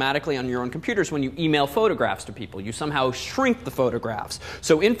somehow automatically on your own computers when you email photographs to people. You somehow shrink the photographs.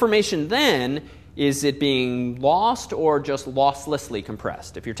 So information then, is it being lost or just losslessly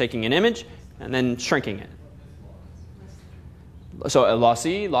compressed? If you're taking an image and then shrinking it. So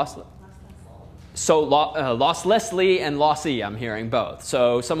losslessly and lossy, I'm hearing both.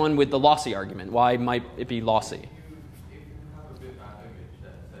 So someone with the lossy argument, why might it be lossy? If you have a big map image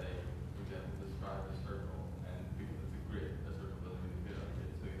that, say, for example, describe a circle, and because it's a grid, a circle doesn't really fit on a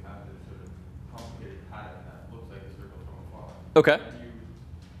grid, so you have this sort of complicated pattern that looks like a circle from afar. Okay. And you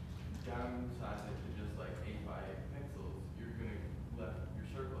downsize it to just like 8 by 8 pixels, you're going to let your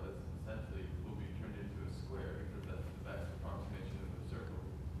circle essentially will be turned into a square because that's the best approximation of the circle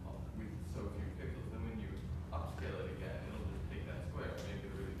with so few pixels. Then when you upscale it again, it'll just take that square and make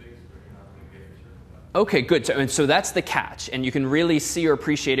it a really big square. You're not going to get your circle back. Okay, good. So that's the catch. And you can really see or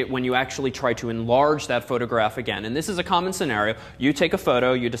appreciate it when you actually try to enlarge that photograph again. And this is a common scenario. You take a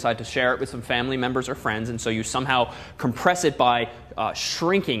photo, you decide to share it with some family members or friends, and so you somehow compress it by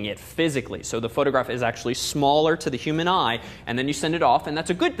shrinking it physically. So the photograph is actually smaller to the human eye, and then you send it off. And that's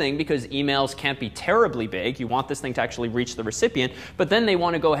a good thing because emails can't be terribly big. You want this thing to actually reach the recipient, but then they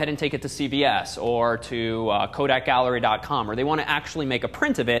want to go ahead and take it to CVS or to KodakGallery.com, or they want to actually make a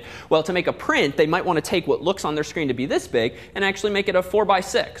print of it. Well, to make a print, they might want to take what looks on their screen to be this big and actually make it a 4 by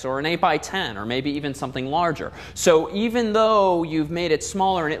 6 or an 8 by 10 or maybe even something larger. So even though you've made it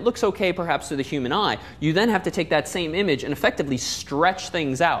smaller and it looks okay perhaps to the human eye, you then have to take that same image and effectively stretch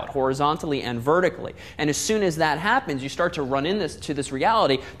things out horizontally and vertically. And as soon as that happens, you start to run into this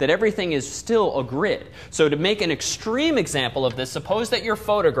reality that everything is still a grid. So to make an extreme example of this, suppose that your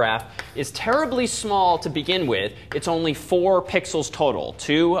photograph is terribly small to begin with. It's only 4 pixels total,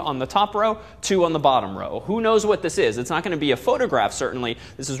 2 on the top row, 2 on the bottom row. Who knows what this is? It's not going to be a photograph, certainly.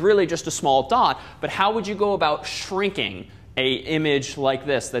 This is really just a small dot. But how would you go about shrinking an image like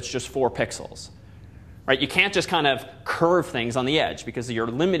this that's just 4 pixels? Right? You can't just kind of curve things on the edge because you're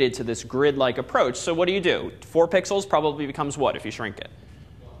limited to this grid-like approach. So what do? 4 pixels probably becomes what if you shrink it?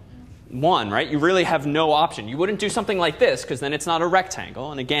 1, right? You really have no option. You wouldn't do something like this because then it's not a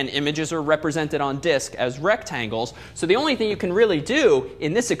rectangle. And again, images are represented on disk as rectangles. So the only thing you can really do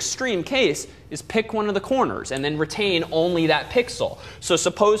in this extreme case is pick one of the corners and then retain only that pixel. So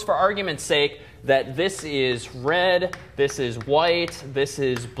suppose for argument's sake that this is red, this is white, this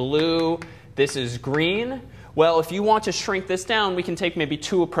is blue, this is green. Well, if you want to shrink this down, we can take maybe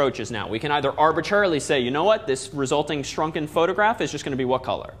 2 approaches now. We can either arbitrarily say, you know what, this resulting shrunken photograph is just going to be what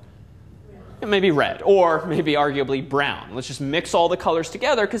color? Maybe red, or maybe arguably brown. Let's just mix all the colors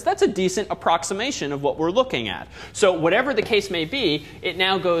together because that's a decent approximation of what we're looking at. So whatever the case may be, it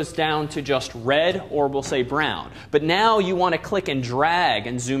now goes down to just red, or we'll say brown. But now you want to click and drag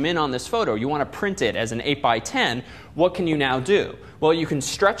and zoom in on this photo. You want to print it as an 8 by 10. What can you now do? Well, you can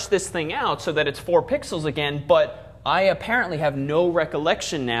stretch this thing out so that it's 4 pixels again, but I apparently have no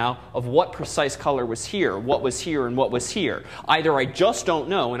recollection now of what precise color was here, what was here, and what was here. Either I just don't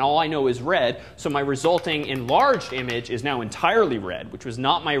know, and all I know is red, so my resulting enlarged image is now entirely red, which was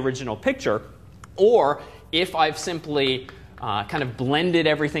not my original picture, or if I've simply kind of blended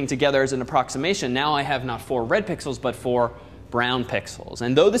everything together as an approximation, now I have not 4 red pixels, but 4 brown pixels.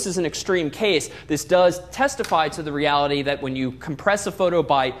 And though this is an extreme case, this does testify to the reality that when you compress a photo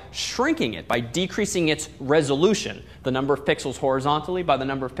by shrinking it, by decreasing its resolution, the number of pixels horizontally by the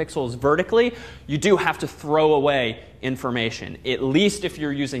number of pixels vertically, you do have to throw away information, at least if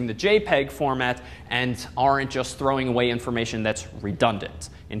you're using the JPEG format and aren't just throwing away information that's redundant.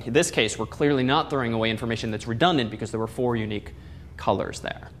 In this case, we're clearly not throwing away information that's redundant because there were 4 unique colors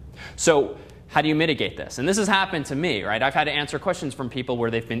there. So how do you mitigate this? And this has happened to me, right? I've had to answer questions from people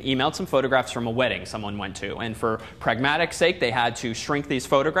where they've been emailed some photographs from a wedding someone went to. And for pragmatic sake, they had to shrink these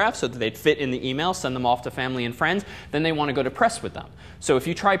photographs so that they'd fit in the email, send them off to family and friends. Then they want to go to press with them. So if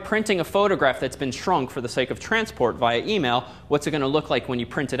you try printing a photograph that's been shrunk for the sake of transport via email, what's it going to look like when you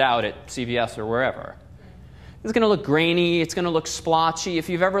print it out at CVS or wherever? It's going to look grainy. It's going to look splotchy. If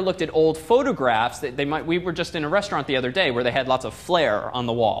you've ever looked at old photographs, we were just in a restaurant the other day where they had lots of flair on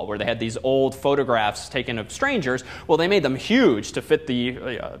the wall, where they had these old photographs taken of strangers. Well, they made them huge to fit the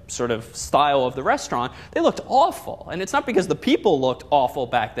sort of style of the restaurant. They looked awful. And it's not because the people looked awful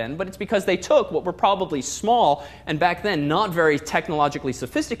back then, but it's because they took what were probably small and back then not very technologically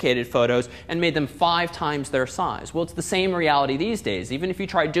sophisticated photos and made them 5 times their size. Well, it's the same reality these days. Even if you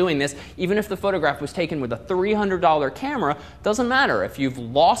try doing this, even if the photograph was taken with a $300 camera, doesn't matter if you've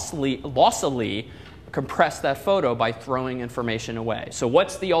lossily compressed that photo by throwing information away. So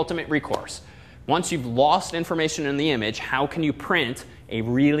what's the ultimate recourse? Once you've lost information in the image, how can you print a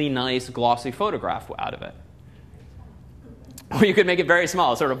really nice glossy photograph out of it? Or you could make it very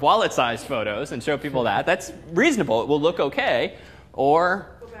small, sort of wallet-sized photos, and show people that. That's reasonable. It will look okay. Or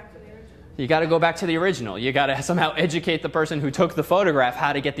you got to go back to the original. You got to somehow educate the person who took the photograph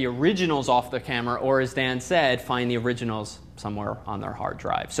how to get the originals off the camera, or as Dan said, find the originals somewhere on their hard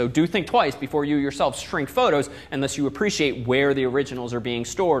drive. So do think twice before you yourself shrink photos unless you appreciate where the originals are being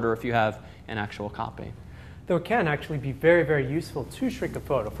stored or if you have an actual copy. Though it can actually be very, very useful to shrink a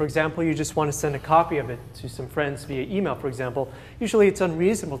photo. For example, you just want to send a copy of it to some friends via email, for example. Usually it's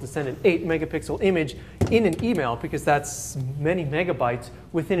unreasonable to send an 8 megapixel image in an email because that's many megabytes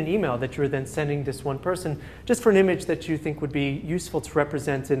within an email that you're then sending this one person just for an image that you think would be useful to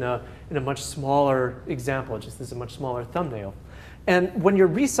represent in a much smaller example, just as a much smaller thumbnail. And when you're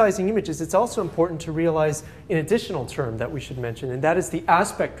resizing images, it's also important to realize an additional term that we should mention, and that is the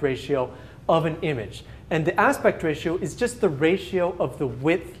aspect ratio of an image. And the aspect ratio is just the ratio of the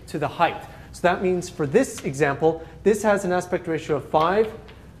width to the height. So that means for this example, this has an aspect ratio of 5,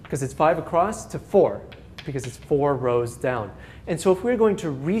 because it's 5 across, to 4, because it's 4 rows down. And so if we're going to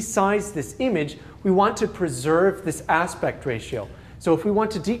resize this image, we want to preserve this aspect ratio. So if we want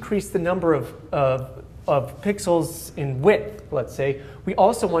to decrease the number of pixels in width, let's say, we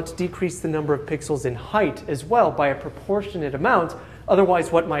also want to decrease the number of pixels in height as well by a proportionate amount.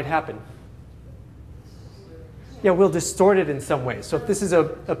 Otherwise, what might happen? Yeah, we'll distort it in some way. So if this is a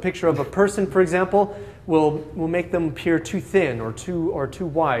picture of a person, for example, we'll make them appear too thin or too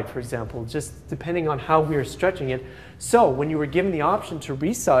wide, for example, just depending on how we are stretching it. So when you were given the option to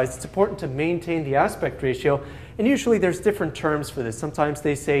resize, it's important to maintain the aspect ratio. And usually there's different terms for this. Sometimes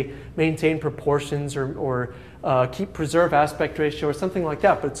they say maintain proportions or preserve aspect ratio or something like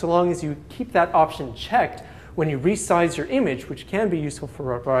that. But so long as you keep that option checked, when you resize your image, which can be useful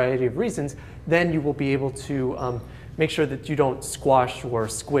for a variety of reasons, then you will be able to make sure that you don't squash or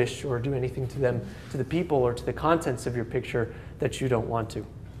squish or do anything to them, to the people or to the contents of your picture that you don't want to.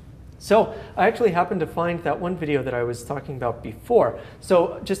 So I actually happened to find that one video that I was talking about before.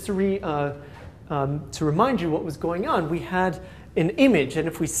 So just to remind you what was going on, we had an image, and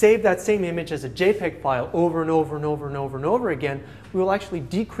if we save that same image as a JPEG file over and over and over and over and over again, we will actually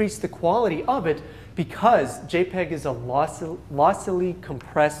decrease the quality of it because JPEG is a lossily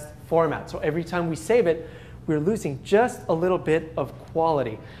compressed format. So every time we save it, we're losing just a little bit of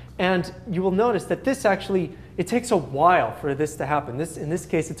quality. And you will notice that this actually, it takes a while for this to happen. In this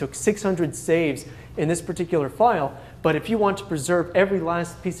case, it took 600 saves in this particular file. But if you want to preserve every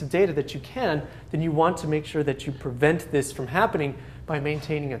last piece of data that you can, then you want to make sure that you prevent this from happening by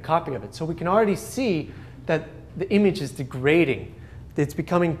maintaining a copy of it. So we can already see that the image is degrading. It's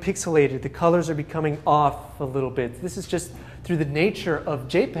becoming pixelated. The colors are becoming off a little bit. This is just through the nature of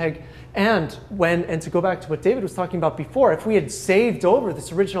JPEG. And to go back to what David was talking about before, if we had saved over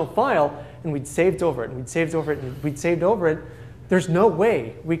this original file and we'd saved over it and we'd saved over it and we'd saved over it, there's no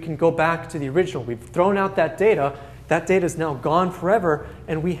way we can go back to the original. We've thrown out that data. That data is now gone forever,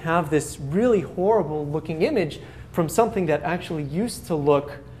 and we have this really horrible looking image from something that actually used to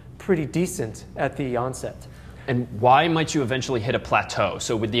look pretty decent at the onset. And why might you eventually hit a plateau?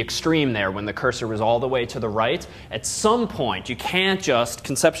 So with the extreme there, when the cursor was all the way to the right, at some point you can't just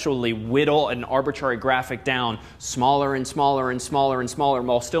conceptually whittle an arbitrary graphic down smaller and smaller and smaller and smaller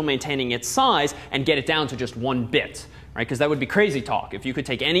while still maintaining its size and get it down to just 1 bit. Right? Because that would be crazy talk. If you could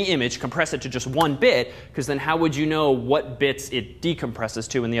take any image, compress it to just 1 bit, because then how would you know what bits it decompresses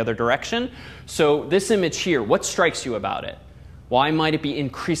to in the other direction? So this image here, what strikes you about it? Why might it be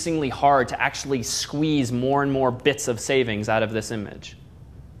increasingly hard to actually squeeze more and more bits of savings out of this image?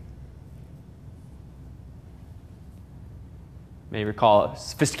 Maybe recall a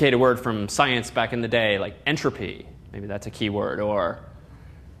sophisticated word from science back in the day, like entropy. Maybe that's a key word. Or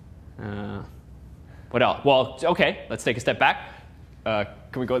what else? Well, OK, let's take a step back. Can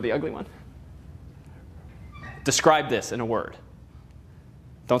we go to the ugly one? Describe this in a word.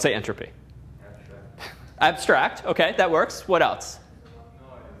 Don't say entropy. Abstract, OK, that works. What else?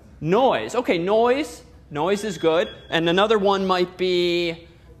 Noise. OK, noise. Noise is good. And another one might be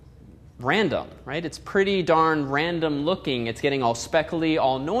random, right? It's pretty darn random looking. It's getting all speckly,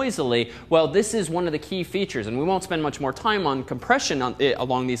 all noisily. Well, this is one of the key features. And we won't spend much more time on compression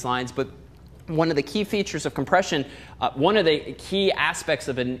along these lines, but one of the key features of compression, one of the key aspects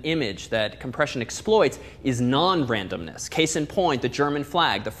of an image that compression exploits is non-randomness. Case in point, the German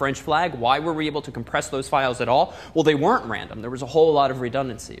flag, the French flag, why were we able to compress those files at all? Well, they weren't random. There was a whole lot of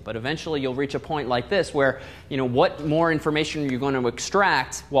redundancy. But eventually you'll reach a point like this where, what more information are you going to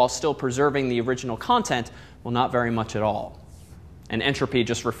extract while still preserving the original content? Well, not very much at all. And entropy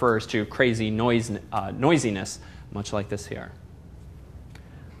just refers to crazy noisiness, much like this here.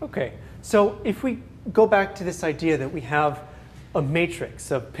 OK. So if we go back to this idea that we have a matrix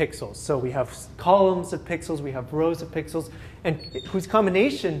of pixels, so we have columns of pixels, we have rows of pixels, and whose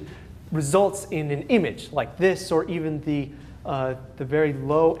combination results in an image like this, or even the very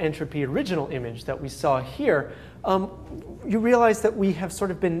low entropy original image that we saw here, you realize that we have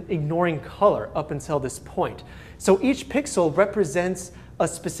sort of been ignoring color up until this point. So each pixel represents a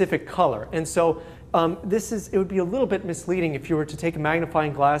specific color. And so it would be a little bit misleading if you were to take a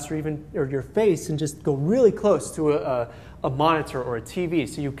magnifying glass or your face and just go really close to a monitor or a TV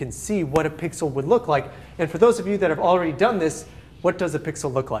so you can see what a pixel would look like. And for those of you that have already done this, what does a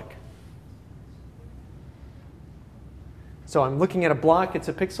pixel look like? So I'm looking at a block, it's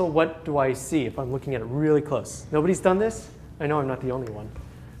a pixel. What do I see if I'm looking at it really close? Nobody's done this? I know I'm not the only one.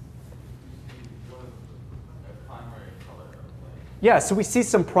 Yeah, so we see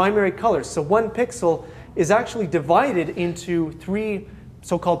some primary colors. So one pixel is actually divided into 3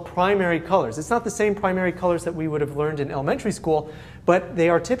 so-called primary colors. It's not the same primary colors that we would have learned in elementary school, but they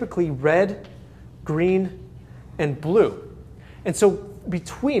are typically red, green, and blue. And so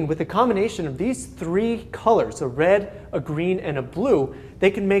with the combination of these 3 colors, a red, a green, and a blue,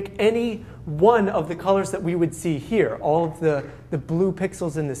 they can make any one of the colors that we would see here. All of the blue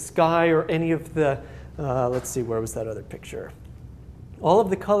pixels in the sky, or any of the, let's see, where was that other picture? All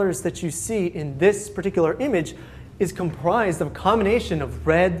of the colors that you see in this particular image is comprised of a combination of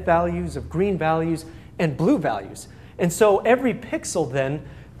red values, of green values, and blue values. And so every pixel then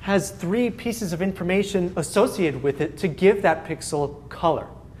has 3 pieces of information associated with it to give that pixel color.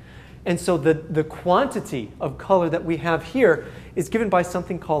 And so the quantity of color that we have here is given by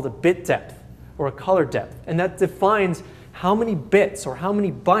something called a bit depth, or a color depth. And that defines how many bits or how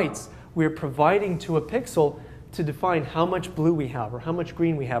many bytes we're providing to a pixel to define how much blue we have, or how much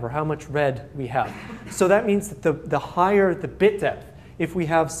green we have, or how much red we have. So that means that the higher the bit depth, if we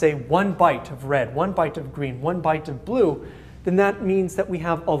have, say, 1 byte of red, 1 byte of green, 1 byte of blue, then that means that we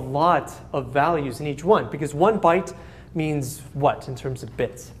have a lot of values in each one. Because 1 byte means what in terms of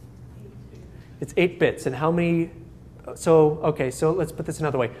bits? It's 8 bits. And how many? So let's put this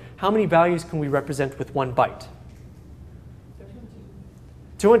another way. How many values can we represent with 1 byte?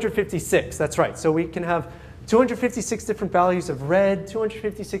 256, that's right. So we can have 256 different values of red,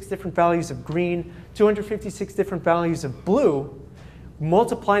 256 different values of green, 256 different values of blue.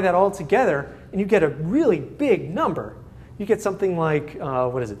 Multiply that all together, and you get a really big number. You get something like,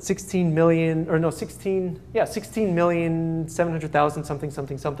 16 million,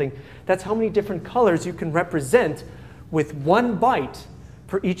 16,700,000 something. That's how many different colors you can represent with 1 byte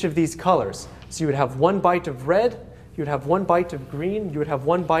for each of these colors. So you would have 1 byte of red, you would have 1 byte of green, you would have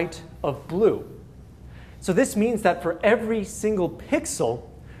 1 byte of blue. So this means that for every single pixel,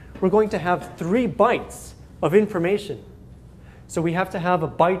 we're going to have 3 bytes of information. So we have to have a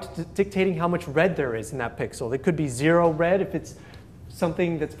byte dictating how much red there is in that pixel. It could be 0 red. If it's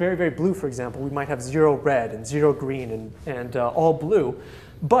something that's very, very blue, for example, we might have 0 red and 0 green and all blue.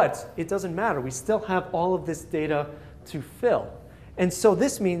 But it doesn't matter. We still have all of this data to fill. And so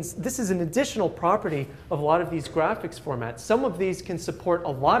this means this is an additional property of a lot of these graphics formats. Some of these can support a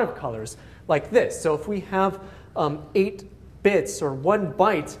lot of colors, like this. So if we have 8 bits or 1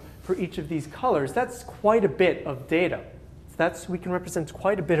 byte for each of these colors, that's quite a bit of data. We can represent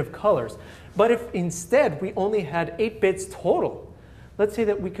quite a bit of colors. But if instead we only had 8 bits total, let's say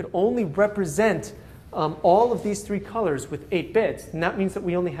that we could only represent all of these 3 colors with 8 bits, and that means that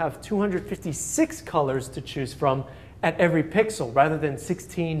we only have 256 colors to choose from at every pixel, rather than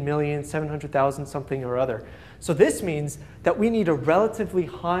 16,700,000 something or other. So this means that we need a relatively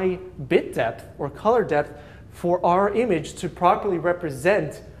high bit depth or color depth for our image to properly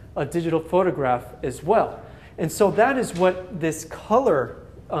represent a digital photograph as well. And so that is what this color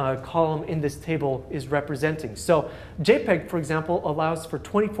column in this table is representing. So JPEG, for example, allows for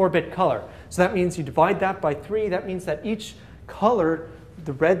 24-bit color. So that means you divide that by 3. That means that each color,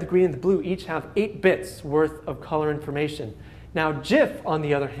 the red, the green, and the blue, each have 8 bits worth of color information. Now GIF, on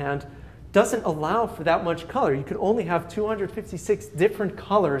the other hand, doesn't allow for that much color. You can only have 256 different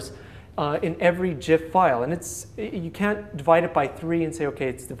colors in every GIF file. And you can't divide it by 3 and say, OK,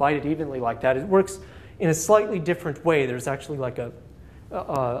 it's divided evenly like that. It works in a slightly different way. There's actually like a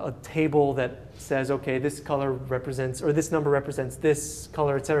a table that says, okay, this color represents, or this number represents this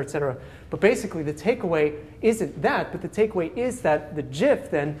color, et cetera, et cetera. But basically, the takeaway isn't that, but the takeaway is that the GIF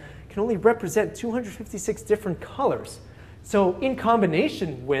then can only represent 256 different colors. So in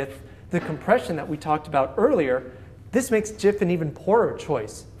combination with the compression that we talked about earlier, this makes GIF an even poorer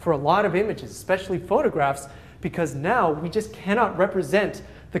choice for a lot of images, especially photographs, because now we just cannot represent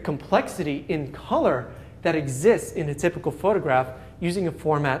the complexity in color that exists in a typical photograph using a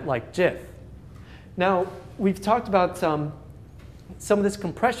format like GIF. Now, we've talked about some of this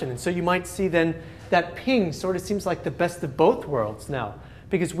compression, and so you might see then that ping sort of seems like the best of both worlds now,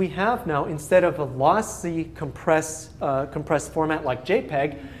 because we have now, instead of a lossy compressed format like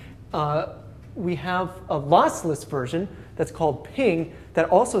JPEG, we have a lossless version that's called ping that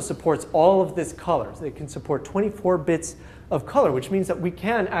also supports all of this color. So it can support 24 bits of color, which means that we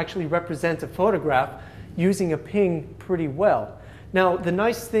can actually represent a photograph using a ping pretty well. Now,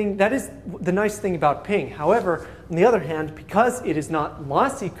 that is the nice thing about ping. However, on the other hand, because it is not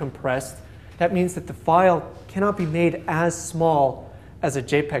lossy compressed, that means that the file cannot be made as small as a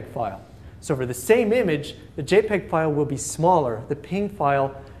JPEG file. So for the same image, the JPEG file will be smaller, the ping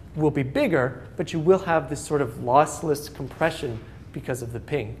file will be bigger, but you will have this sort of lossless compression because of the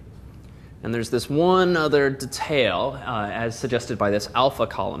ping. And there's this one other detail, as suggested by this alpha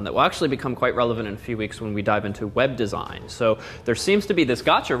column, that will actually become quite relevant in a few weeks when we dive into web design. So there seems to be this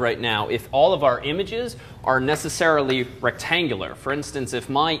gotcha right now if all of our images are necessarily rectangular. For instance,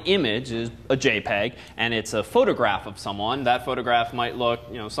 if my image is a JPEG and it's a photograph of someone, that photograph might look,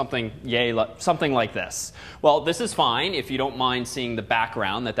 something like this. Well, this is fine if you don't mind seeing the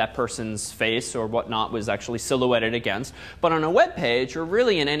background that person's face or whatnot was actually silhouetted against. But on a web page, or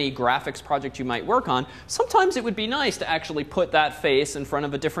really in any graphics project you might work on, sometimes it would be nice to actually put that face in front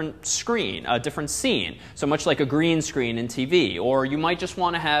of a different screen, a different scene. So much like a green screen in TV. Or you might just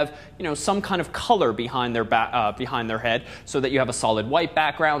want to have, some kind of color behind their head so that you have a solid white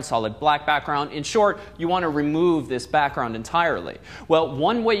background, solid black background. In short, you want to remove this background entirely. Well,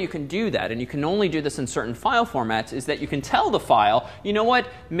 one way you can do that, and you can only do this in certain file formats, is that you can tell the file, you know what,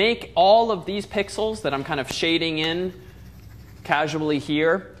 make all of these pixels that I'm kind of shading in casually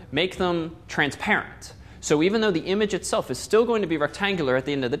here, make them transparent. So even though the image itself is still going to be rectangular at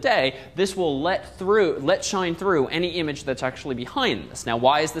the end of the day, this will let shine through any image that's actually behind this. Now,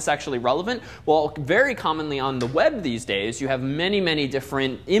 why is this actually relevant? Well, very commonly on the web these days, you have many, many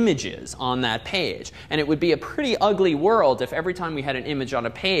different images on that page. And it would be a pretty ugly world if every time we had an image on a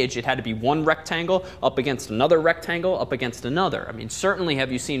page, it had to be one rectangle up against another rectangle up against another. I mean, certainly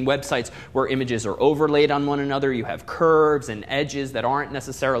have you seen websites where images are overlaid on one another? You have curves and edges that aren't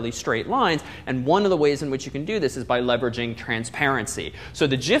necessarily straight lines. And one of the ways in which you can do this is by leveraging transparency. So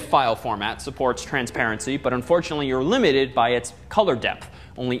the GIF file format supports transparency, but unfortunately you're limited by its color depth.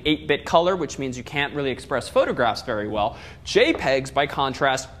 Only 8-bit color, which means you can't really express photographs very well. JPEGs, by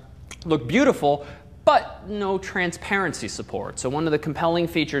contrast, look beautiful, but no transparency support. So one of the compelling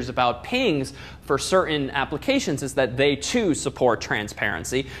features about pings for certain applications is that they too support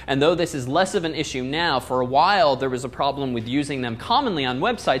transparency. And though this is less of an issue now, for a while there was a problem with using them commonly on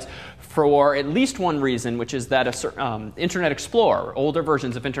websites for at least one reason, which is that Internet Explorer, older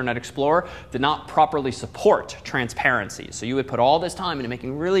versions of Internet Explorer, did not properly support transparency. So you would put all this time into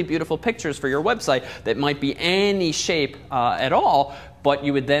making really beautiful pictures for your website that might be any shape at all, but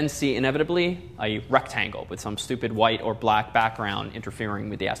you would then see inevitably a rectangle with some stupid white or black background interfering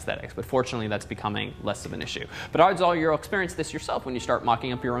with the aesthetics. But fortunately, that's becoming less of an issue. But odds are you'll experience this yourself when you start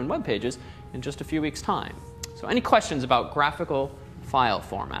mocking up your own web pages in just a few weeks' time. So any questions about graphical file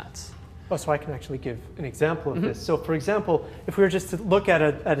formats? Oh, so I can actually give an example of this. So for example, if we were just to look at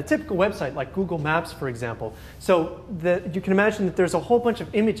a typical website like Google Maps, for example, so you can imagine that there's a whole bunch of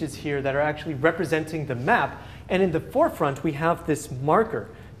images here that are actually representing the map. And in the forefront, we have this marker,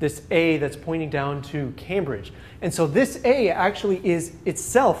 this A that's pointing down to Cambridge. And so this A actually is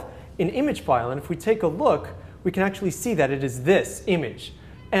itself an image file. And if we take a look, we can actually see that it is this image.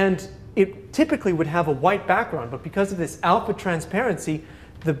 And it typically would have a white background, but because of this alpha transparency,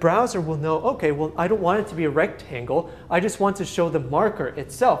 the browser will know, okay, well, I don't want it to be a rectangle. I just want to show the marker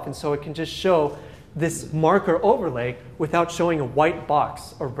itself. And so it can just show this marker overlay without showing a white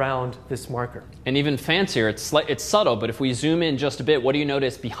box around this marker. And even fancier, it's subtle, but if we zoom in just a bit, what do you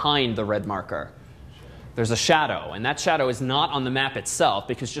notice behind the red marker? There's a shadow, and that shadow is not on the map itself,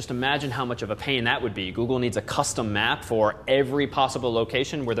 because just imagine how much of a pain that would be. Google needs a custom map for every possible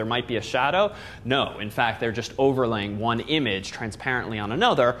location where there might be a shadow. No, in fact, they're just overlaying one image transparently on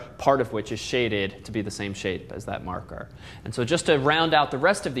another, part of which is shaded to be the same shape as that marker. And so just to round out the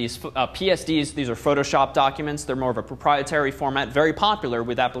rest of these, PSDs, these are Photoshop documents. They're more of a proprietary format, very popular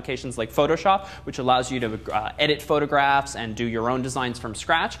with applications like Photoshop, which allows you to edit photographs and do your own designs from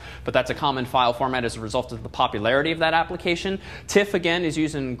scratch. But that's a common file format as a result of the popularity of that application. TIFF, again, is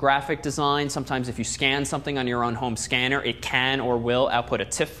used in graphic design. Sometimes if you scan something on your own home scanner, it can or will output a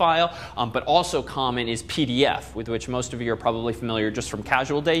TIFF file. But also common is PDF, with which most of you are probably familiar just from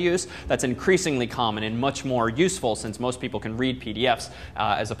casual day use. That's increasingly common and much more useful since most people can read PDFs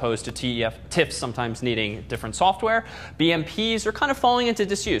as opposed to TIFFs sometimes needing different software. BMPs are kind of falling into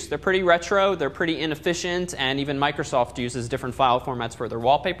disuse. They're pretty retro, they're pretty inefficient, and even Microsoft uses different file formats for their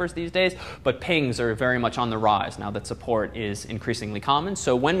wallpapers these days. But PNGs are very much on the rise now that support is increasingly common.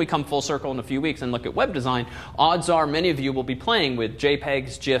 So when we come full circle in a few weeks and look at web design, odds are many of you will be playing with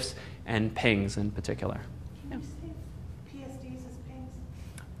JPEGs, GIFs, and PNGs in particular. Can you save PSDs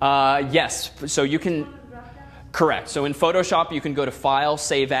as PNGs? Yes, so you can. Correct. So in Photoshop, you can go to File,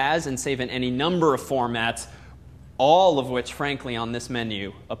 Save As, and save in any number of formats, all of which, frankly, on this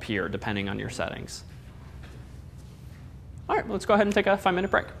menu appear depending on your settings. All right, let's go ahead and take a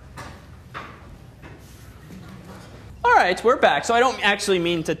 5-minute break. All right, we're back. So I don't actually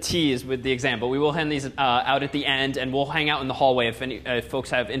mean to tease with the exam, but we will hand these out at the end, and we'll hang out in the hallway if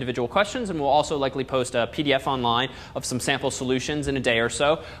folks have individual questions, and we'll also likely post a PDF online of some sample solutions in a day or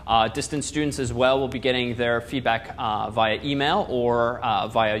so. Distance students as well will be getting their feedback via email or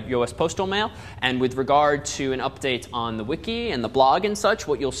via US Postal Mail. And with regard to an update on the wiki and the blog and such,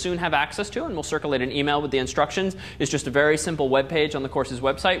 what you'll soon have access to, and we'll circulate an email with the instructions, is just a very simple web page on the course's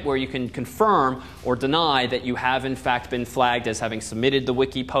website where you can confirm or deny that you have in fact been flagged as having submitted the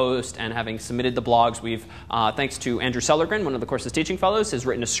wiki post and having submitted the blogs. We've, thanks to Andrew Sellergren, one of the course's teaching fellows, has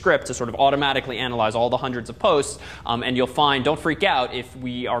written a script to sort of automatically analyze all the hundreds of posts. And you'll find, don't freak out, if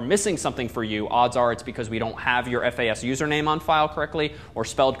we are missing something for you, odds are it's because we don't have your FAS username on file correctly or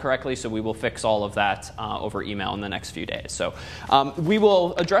spelled correctly, so we will fix all of that over email in the next few days. So we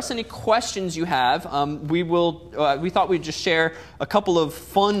will address any questions you have. We thought we'd just share a couple of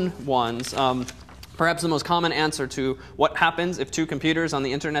fun ones. Perhaps the most common answer to what happens if two computers on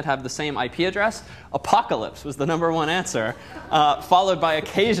the internet have the same IP address, apocalypse was the #1 answer, followed by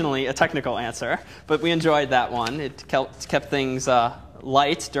occasionally a technical answer. But we enjoyed that one. It kept things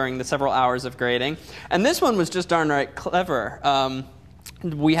light during the several hours of grading. And this one was just darn right clever.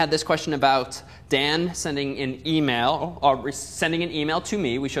 We had this question about Dan sending an email, or sending an email to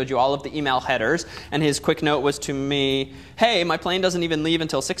me. We showed you all of the email headers, and his quick note was to me, hey, my plane doesn't even leave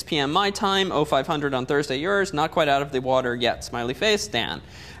until 6 p.m. my time, 0500 on Thursday yours, not quite out of the water yet, smiley face, Dan.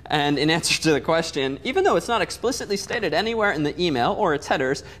 And in answer to the question, even though it's not explicitly stated anywhere in the email or its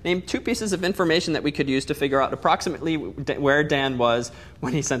headers, name 2 pieces of information that we could use to figure out approximately where Dan was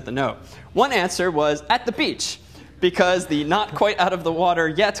when he sent the note. One answer was at the beach, because the not quite out of the water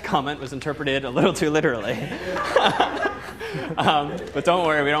yet comment was interpreted a little too literally. But don't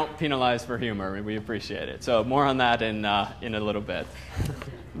worry, we don't penalize for humor. We appreciate it. So more on that in a little bit.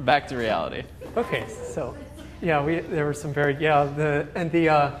 Back to reality. Okay, so yeah, there were some very,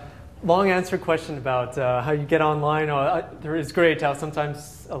 the long answer question about how you get online. There is great how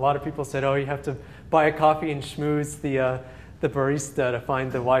sometimes a lot of people said, oh, you have to buy a coffee and schmooze the barista to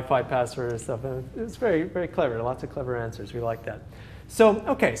find the Wi-Fi password and stuff. And it was very, very clever. Lots of clever answers. We like that. So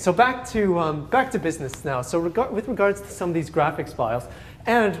okay, so back to business now. So with regards to some of these graphics files,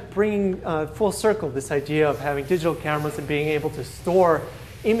 and bringing full circle this idea of having digital cameras and being able to store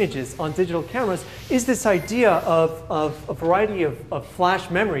images on digital cameras, is this idea of a variety of flash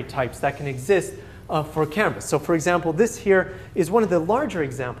memory types that can exist for cameras. So for example, this here is one of the larger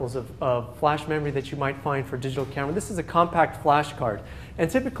examples of flash memory that you might find for digital camera. This is a compact flash card. And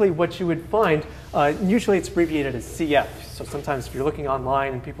typically what you would find, usually it's abbreviated as CF. So sometimes if you're looking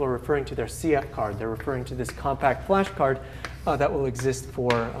online and people are referring to their CF card, they're referring to this compact flash card that will exist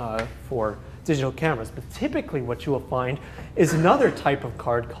for digital cameras. But typically what you will find is another type of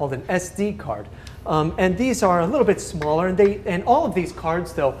card called an SD card. And these are a little bit smaller, and all of these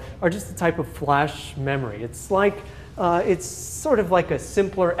cards, though, are just a type of flash memory. It's sort of like a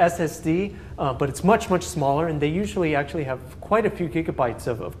simpler SSD, but it's much, much smaller, and they usually actually have quite a few gigabytes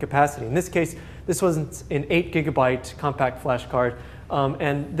of capacity. In this case, this wasn't an 8 gigabyte compact flash card,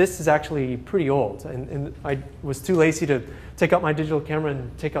 and this is actually pretty old. And I was too lazy to take out my digital camera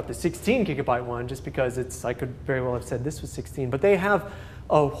and take out the 16 gigabyte one, just because I could very well have said this was 16. But they have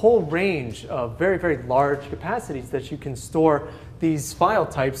a whole range of very, very large capacities that you can store these file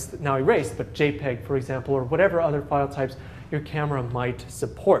types, now erased, but JPEG, for example, or whatever other file types your camera might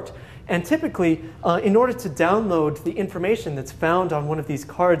support. And typically, in order to download the information that's found on one of these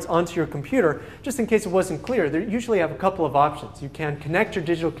cards onto your computer, just in case it wasn't clear, they usually have a couple of options. You can connect your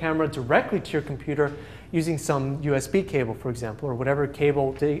digital camera directly to your computer using some USB cable, for example, or whatever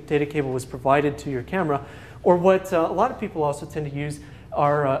cable, data cable was provided to your camera, or what a lot of people also tend to use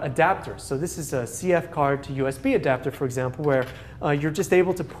are adapters. So this is a CF card to USB adapter, for example, where you're just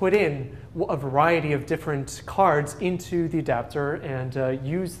able to put in a variety of different cards into the adapter and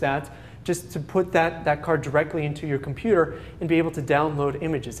use that just to put that card directly into your computer and be able to download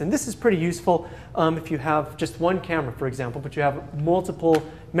images. And this is pretty useful if you have just one camera, for example, but you have multiple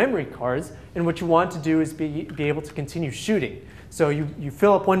memory cards, and what you want to do is be able to continue shooting. So you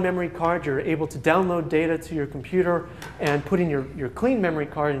fill up one memory card, you're able to download data to your computer and put in your clean memory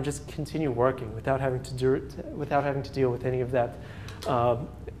card and just continue working without having to deal with any of that,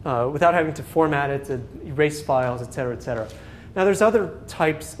 without having to format it, to erase files, et cetera, et cetera. Now there's other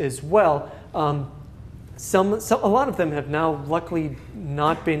types as well. A lot of them have now luckily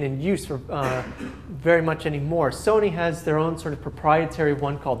not been in use for very much anymore. Sony has their own sort of proprietary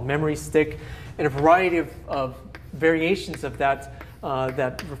one called Memory Stick, and a variety of variations of that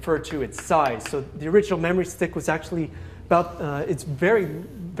that refer to its size. So the original Memory Stick was actually it's very,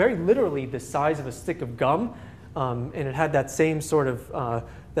 very literally the size of a stick of gum, and it had that same sort of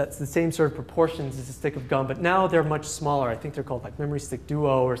that's the same sort of proportions as a stick of gum, but now they're much smaller. I think they're called like Memory Stick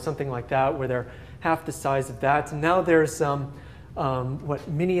Duo or something like that, where they're half the size of that. And now there's Mini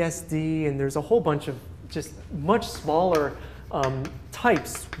SD, and there's a whole bunch of just much smaller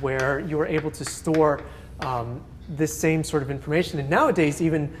types where you are able to store this same sort of information. And nowadays,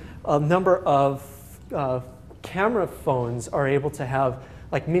 even a number of camera phones are able to have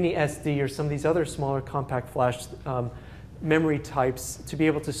like Mini SD or some of these other smaller compact flash memory types to be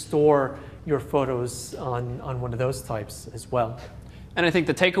able to store your photos on one of those types as well. And I think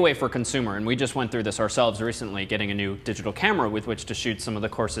the takeaway for consumer, and we just went through this ourselves recently, getting a new digital camera with which to shoot some of the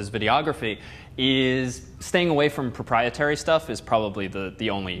course's videography, is staying away from proprietary stuff is probably the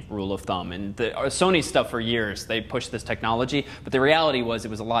only rule of thumb. And the Sony stuff for years, they pushed this technology, but the reality was it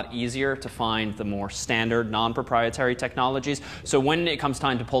was a lot easier to find the more standard non-proprietary technologies. So when it comes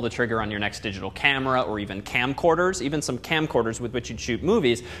time to pull the trigger on your next digital camera or even camcorders, even some camcorders with which you'd shoot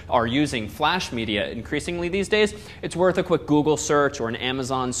movies are using flash media increasingly these days, it's worth a quick Google search or an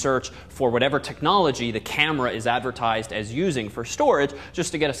Amazon search for whatever technology the camera is advertised as using for storage,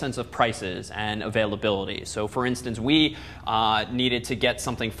 just to get a sense of prices and availability. So for instance, we needed to get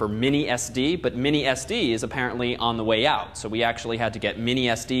something for Mini SD, but Mini SD is apparently on the way out. So we actually had to get Mini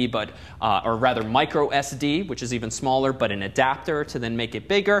SD, but or rather Micro SD, which is even smaller, but an adapter to then make it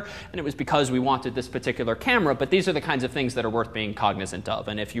bigger. And it was because we wanted this particular camera, but these are the kinds of things that are worth being cognizant of.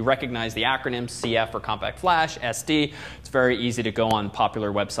 And if you recognize the acronyms CF or compact flash, SD, it's very easy to go on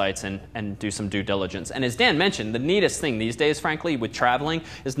popular websites and do some due diligence. And as Dan mentioned, the neatest thing these days, frankly, with traveling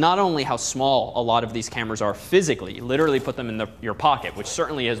is not only how small a lot of these cameras are physically. You literally put them in your pocket, which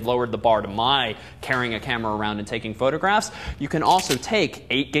certainly has lowered the bar to my carrying a camera around and taking photographs. You can also take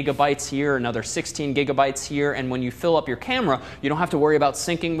 8 gigabytes here, another 16 gigabytes here, and when you fill up your camera, you don't have to worry about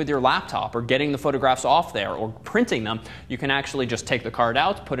syncing with your laptop or getting the photographs off there or printing them. You can actually just take the card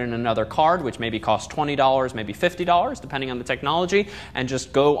out, put in another card, which maybe costs $20, maybe $50, depending on the technology, and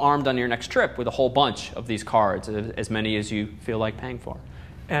just go armed on your next trip with a whole bunch of these cards, as many as you feel like paying for.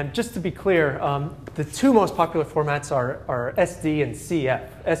 And just to be clear, the two most popular formats are SD and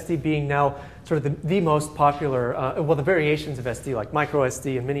CF. SD being now sort of the most popular, well, the variations of SD, like micro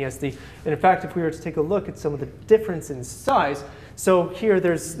SD and mini SD. And in fact, if we were to take a look at some of the difference in size, so here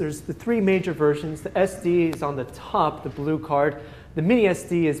there's the three major versions. The SD is on the top, the blue card. The mini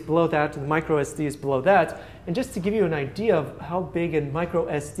SD is below that, and the micro SD is below that. And just to give you an idea of how big a micro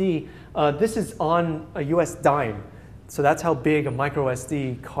SD, this is on a US dime. So that's how big a micro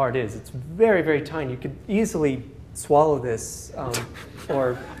SD card is. It's very, very tiny. You could easily swallow this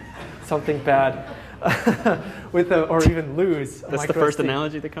or something bad or even lose a That's micro the first SD.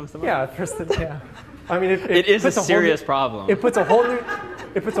 analogy that comes to mind? Yeah, I mean, it is a serious problem. It puts a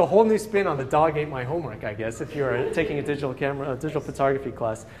whole new spin on the dog ate my homework, I guess, if you're taking a digital photography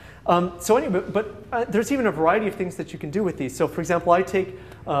class. So anyway, but there's even a variety of things that you can do with these. So for example, I take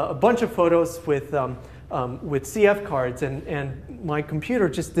a bunch of photos with CF cards, and my computer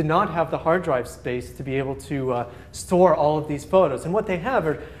just did not have the hard drive space to be able to store all of these photos. And what they have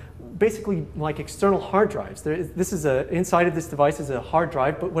are basically like external hard drives. Inside of this device is a hard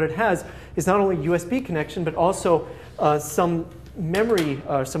drive, but what it has is not only USB connection, but also some memory,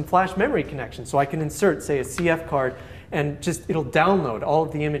 some flash memory connection. So I can insert, say, a CF card, and it'll download all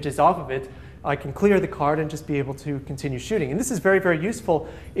of the images off of it. I can clear the card and just be able to continue shooting. And this is very, very useful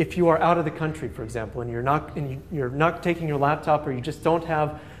if you are out of the country, for example, and you're not taking your laptop, or you just don't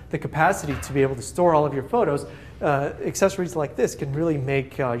have the capacity to be able to store all of your photos. Accessories like this can really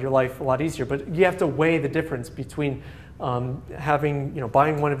make your life a lot easier. But you have to weigh the difference between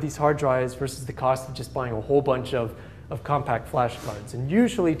buying one of these hard drives versus the cost of just buying a whole bunch of compact flash cards. And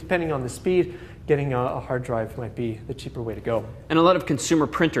usually, depending on the speed, getting a hard drive might be the cheaper way to go. And a lot of consumer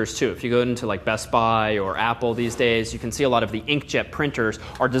printers too. If you go into like Best Buy or Apple these days, you can see a lot of the inkjet printers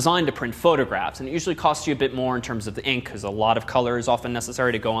are designed to print photographs, and it usually costs you a bit more in terms of the ink because a lot of color is often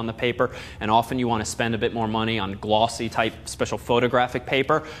necessary to go on the paper, and often you want to spend a bit more money on glossy type special photographic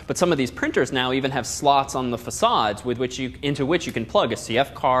paper. But some of these printers now even have slots on the facades into which you can plug a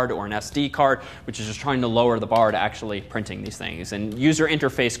CF card or an SD card, which is just trying to lower the bar to actually printing these things. And user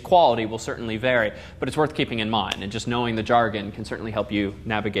interface quality will certainly vary, but it's worth keeping in mind, and just knowing the jargon can certainly help you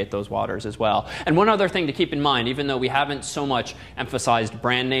navigate those waters as well. And one other thing to keep in mind, even though we haven't so much emphasized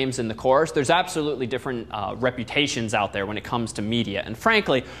brand names in the course, there's absolutely different reputations out there when it comes to media. And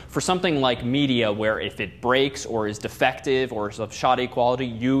frankly, for something like media, where if it breaks or is defective or is of shoddy quality,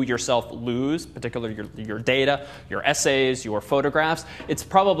 you yourself lose, particularly your data, your essays, your photographs, it's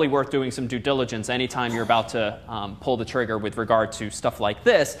probably worth doing some due diligence anytime you're about to pull the trigger with regard to stuff like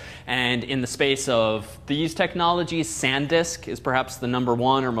this. And in the space of these technologies, SanDisk is perhaps the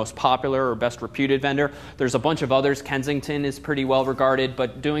 #1 or most popular or best reputed vendor. There's a bunch of others. Kensington is pretty well regarded,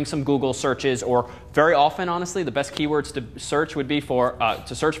 but doing some Google searches, or very often, honestly, the best keywords to search would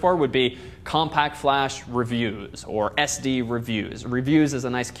be compact flash reviews or SD reviews. Reviews is a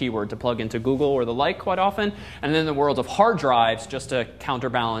nice keyword to plug into Google or the like quite often. And then in the world of hard drives, just to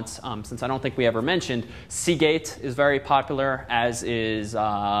counterbalance, since I don't think we ever mentioned, Seagate is very popular, as is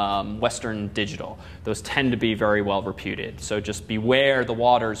Western Digital. Those tend to be very well reputed. So just beware the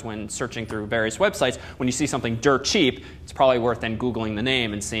waters when searching through various websites. When you see something dirt cheap, it's probably worth then Googling the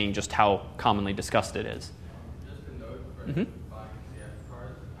name and seeing just how commonly discussed it is. Just a note for buying CF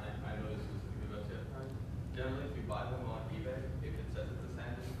cards, I know this specifically about CF cards. Generally, if you buy them on eBay, if it says it's a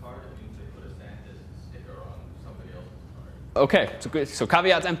SanDisk card, it means they put a SanDisk sticker on somebody else's card. Okay, so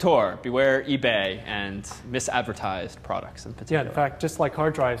caveat emptor, beware eBay and misadvertised products in particular. Yeah, in fact, just like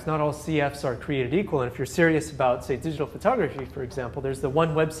hard drives, not all CFs are created equal. And if you're serious about, say, digital photography, for example, there's the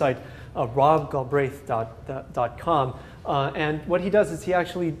one website, robgalbraith.com. And what he does is he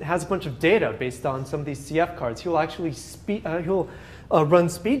actually has a bunch of data based on some of these CF cards. He'll actually run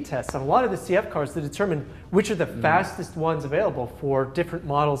speed tests on a lot of the CF cards to determine which are the fastest ones available for different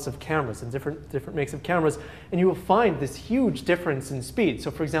models of cameras and different makes of cameras. And you will find this huge difference in speed.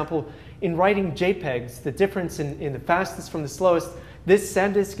 So for example, in writing JPEGs, the difference in the fastest from the slowest, this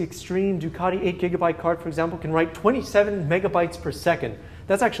SanDisk Extreme Ducati 8GB card, for example, can write 27 megabytes per second.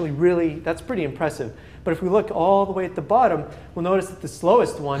 That's actually that's pretty impressive. But if we look all the way at the bottom, we'll notice that the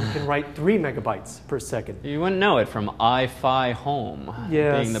slowest one can write 3 megabytes per second. You wouldn't know it from iFi Home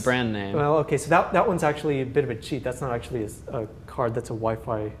being the brand name. Well, okay, so that one's actually a bit of a cheat. That's not actually a card, that's a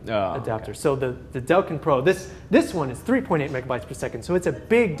Wi-Fi adapter. Okay. So the Delkin Pro, this one is 3.8 megabytes per second, so it's a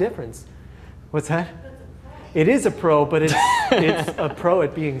big difference. What's that? It is a pro, but it's a pro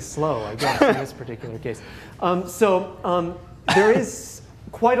at being slow, I guess, in this particular case. There is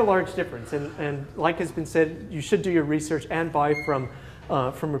quite a large difference, and like has been said, you should do your research and buy from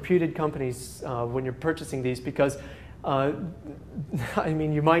reputed companies when you're purchasing these, because I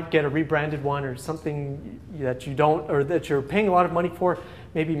mean, you might get a rebranded one or something that you don't, or that you're paying a lot of money for,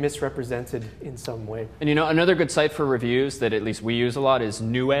 maybe misrepresented in some way. And you know, another good site for reviews that at least we use a lot is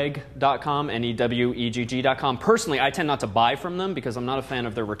newegg.com, Newegg.com. Personally, I tend not to buy from them because I'm not a fan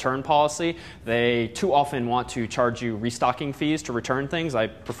of their return policy. They too often want to charge you restocking fees to return things. I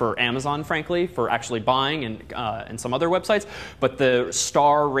prefer Amazon, frankly, for actually buying and some other websites. But the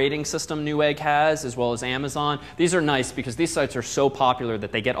star rating system Newegg has, as well as Amazon, these are nice because these sites are so popular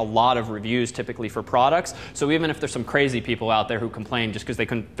that they get a lot of reviews typically for products. So even if there's some crazy people out there who complain just because they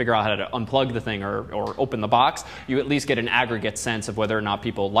couldn't figure out how to unplug the thing or open the box, you at least get an aggregate sense of whether or not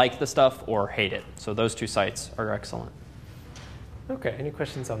people like the stuff or hate it. So those two sites are excellent. Okay, any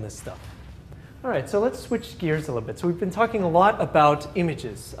questions on this stuff? All right, so let's switch gears a little bit. So we've been talking a lot about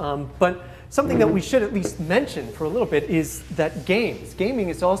images, but something that we should at least mention for a little bit is that gaming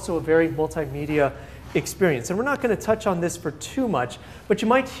is also a very multimedia experience. And we're not going to touch on this for too much, but you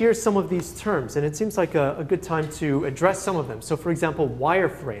might hear some of these terms, and it seems like a good time to address some of them. So for example,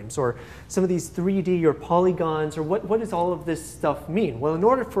 wireframes, or some of these 3D or polygons, or what does all of this stuff mean? Well, in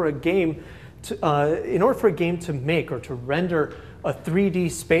order for a game to make or to render a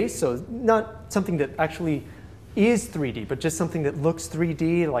 3D space, so not something that actually is 3D, but just something that looks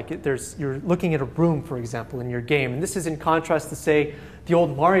 3D, like you're looking at a room, for example, in your game. And this is in contrast to, say, the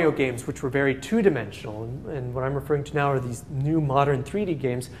old Mario games, which were very two-dimensional. And what I'm referring to now are these new modern 3D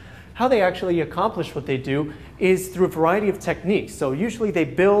games. How they actually accomplish what they do is through a variety of techniques. So usually they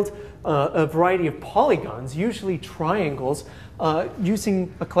build a variety of polygons, usually triangles,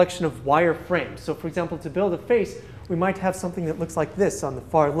 using a collection of wireframes. So for example, to build a face, we might have something that looks like this on the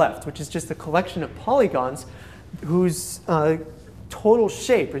far left, which is just a collection of polygons whose total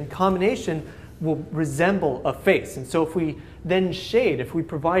shape and combination will resemble a face. And so if we then shade, if we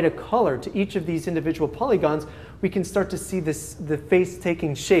provide a color to each of these individual polygons, we can start to see the face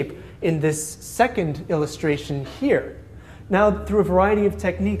taking shape in this second illustration here. Now, through a variety of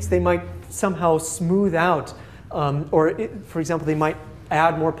techniques, they might somehow smooth out, for example, they might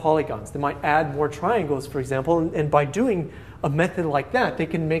add more polygons. They might add more triangles, for example, and by doing a method like that, they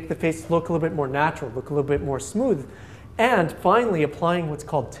can make the face look a little bit more natural, look a little bit more smooth. And finally, applying what's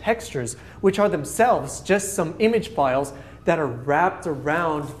called textures, which are themselves just some image files that are wrapped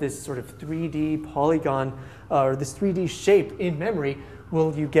around this sort of 3D polygon, or this 3D shape in memory,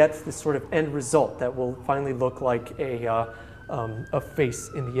 will you get this sort of end result that will finally look like a face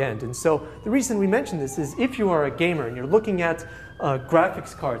in the end. And so the reason we mention this is if you are a gamer and you're looking at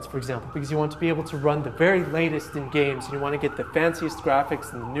graphics cards, for example, because you want to be able to run the very latest in games and you want to get the fanciest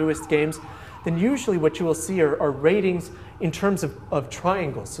graphics and the newest games, then usually what you will see are ratings in terms of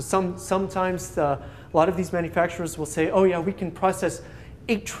triangles. So sometimes a lot of these manufacturers will say, oh yeah, we can process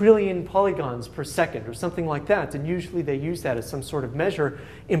 8 trillion polygons per second or something like that. And usually they use that as some sort of measure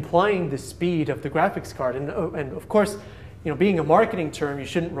implying the speed of the graphics card. And of course, being a marketing term, you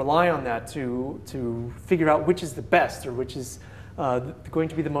shouldn't rely on that to figure out which is the best or which is going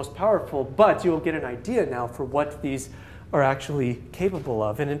to be the most powerful. But you'll get an idea now for what these are actually capable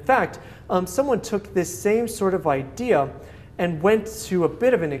of. And in fact, someone took this same sort of idea and went to a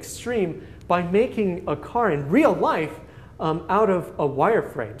bit of an extreme by making a car in real life out of a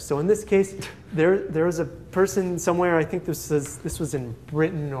wireframe. So in this case, there was a person somewhere, I think this was in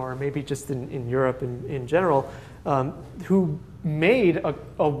Britain or maybe just in Europe in general, who made a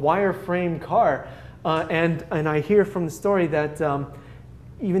wireframe car. And I hear from the story that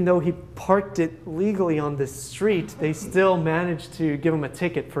even though he parked it legally on the street, they still managed to give him a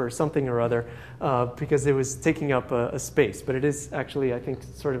ticket for something or other because it was taking up a space. But it is actually, I think,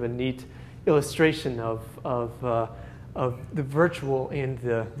 sort of a neat illustration of the virtual in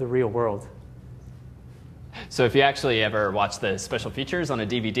the real world. So if you actually ever watch the special features on a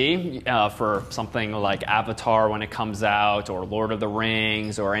DVD for something like Avatar when it comes out, or Lord of the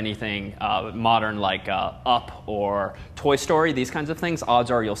Rings, or anything modern like Up or Toy Story, these kinds of things,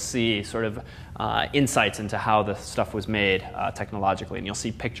 odds are you'll see sort of insights into how the stuff was made technologically, and you'll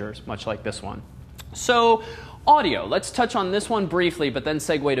see pictures much like this one. So audio, let's touch on this one briefly, but then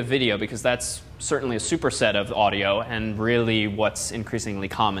segue to video, because that's certainly a superset of audio and really what's increasingly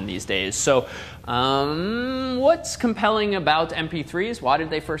common these days. So what's compelling about MP3s? Why did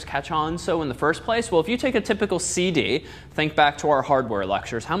they first catch on so in the first place? Well, if you take a typical CD, think back to our hardware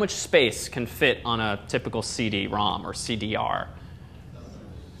lectures, how much space can fit on a typical CD-ROM or CDR?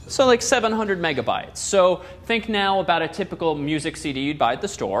 So like 700 megabytes. So think now about a typical music CD you'd buy at the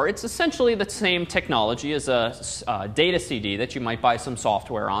store. It's essentially the same technology as a data CD that you might buy some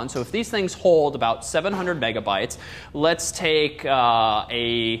software on. So if these things hold about 700 megabytes, let's take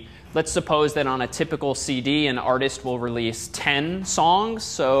a Let's suppose that on a typical CD, an artist will release 10 songs.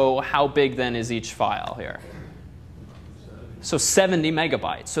 So how big then is each file here? So 70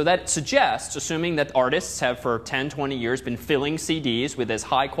 megabytes. So that suggests, assuming that artists have for 10, 20 years been filling CDs with as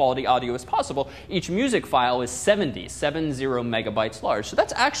high quality audio as possible, each music file is 70 megabytes large. So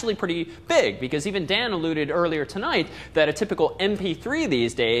that's actually pretty big, because even Dan alluded earlier tonight that a typical MP3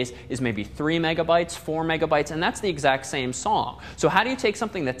 these days is maybe 3 megabytes, 4 megabytes, and that's the exact same song. So how do you take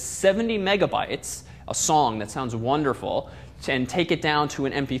something that's 70 megabytes, a song that sounds wonderful, and take it down to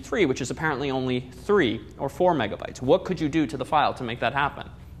an MP3, which is apparently only 3 or 4 megabytes? What could you do to the file to make that happen?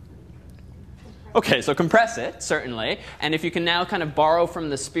 OK, so compress it, certainly. And if you can now kind of borrow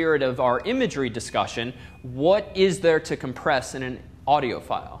from the spirit of our imagery discussion, what is there to compress in an audio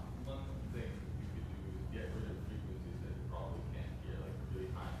file? One thing you could do is get rid of frequencies that you probably can't hear, like really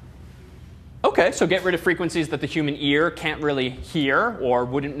high. OK, so get rid of frequencies that the human ear can't really hear or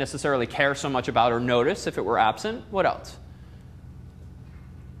wouldn't necessarily care so much about or notice if it were absent. What else?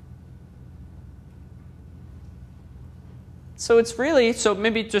 So it's really, so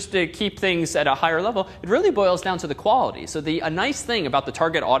maybe just to keep things at a higher level, it really boils down to the quality. So a nice thing about the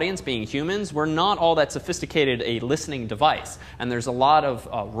target audience being humans, we're not all that sophisticated a listening device. And there's a lot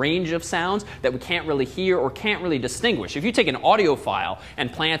of range of sounds that we can't really hear or can't really distinguish. If you take an audio file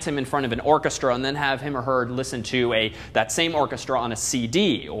and plant him in front of an orchestra and then have him or her listen to that same orchestra on a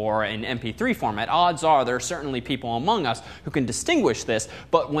CD or an MP3 format, odds are there are certainly people among us who can distinguish this.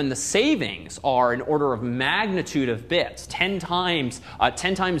 But when the savings are an order of magnitude of bits, 10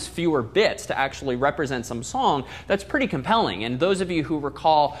 times fewer bits to actually represent some song, that's pretty compelling. And those of you who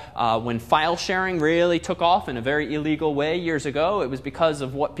recall when file sharing really took off in a very illegal way years ago, it was because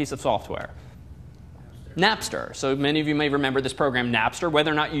of what piece of software? Napster. So many of you may remember this program Napster,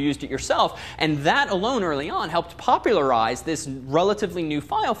 whether or not you used it yourself. And that alone early on helped popularize this relatively new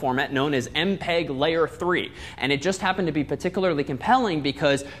file format known as MPEG Layer 3. And it just happened to be particularly compelling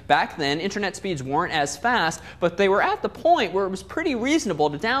because back then internet speeds weren't as fast, but they were at the point where it was pretty reasonable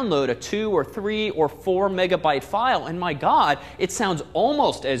to download a 2 or 3 or 4 megabyte file. And my God, it sounds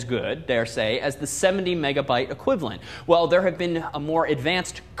almost as good, dare say, as the 70 megabyte equivalent. Well, there have been a more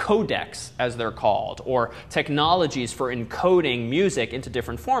advanced codecs, as they're called, or technologies for encoding music into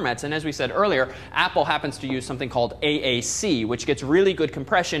different formats. And as we said earlier, Apple happens to use something called AAC, which gets really good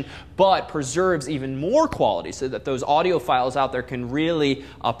compression, but preserves even more quality so that those audio files out there can really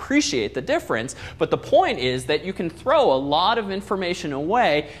appreciate the difference. But the point is that you can throw a lot of information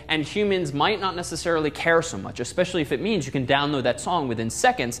away, and humans might not necessarily care so much, especially if it means you can download that song within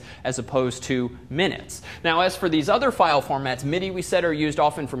seconds as opposed to minutes. Now, as for these other file formats, MIDI, we said, are used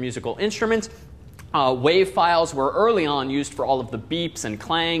often for musical instruments. WAV files were early on used for all of the beeps and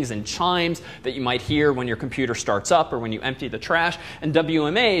clangs and chimes that you might hear when your computer starts up or when you empty the trash. And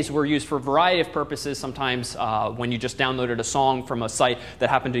WMAs were used for a variety of purposes, sometimes when you just downloaded a song from a site that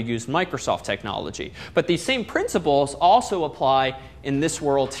happened to use Microsoft technology. But these same principles also apply in this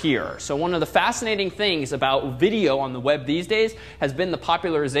world here. So one of the fascinating things about video on the web these days has been the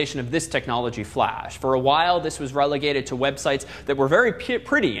popularization of this technology, Flash. For a while, this was relegated to websites that were very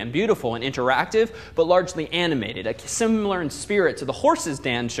pretty and beautiful and interactive, but largely animated, similar in spirit to the horses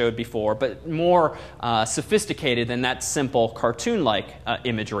Dan showed before, but more sophisticated than that simple cartoon-like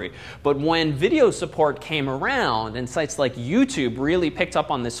imagery. But when video support came around and sites like YouTube really picked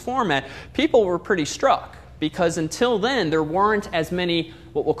up on this format, people were pretty struck. Because until then, there weren't as many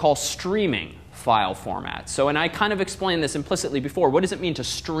what we'll call streaming file formats. So, and I kind of explained this implicitly before. What does it mean to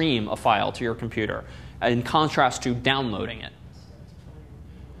stream a file to your computer in contrast to downloading it?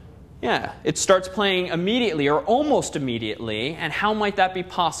 Yeah, it starts playing immediately or almost immediately. And how might that be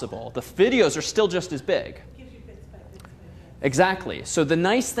possible? The videos are still just as big. Exactly. So the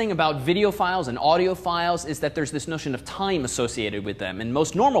nice thing about video files and audio files is that there's this notion of time associated with them. And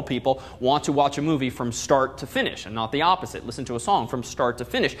most normal people want to watch a movie from start to finish, and not the opposite, listen to a song from start to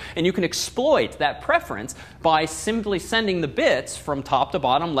finish. And you can exploit that preference by simply sending the bits from top to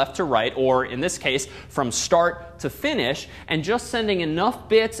bottom, left to right, or in this case, from start to finish, and just sending enough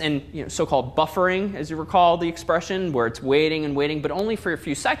bits and so-called buffering, as you recall the expression, where it's waiting and waiting, but only for a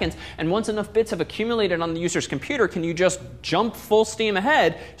few seconds. And once enough bits have accumulated on the user's computer, can you just jump full steam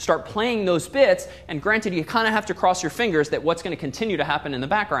ahead, start playing those bits, and granted, you kind of have to cross your fingers that what's going to continue to happen in the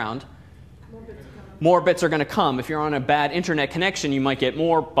background more bits are going to come. If you're on a bad internet connection, you might get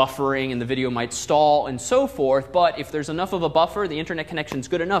more buffering and the video might stall and so forth. But if there's enough of a buffer, the internet connection's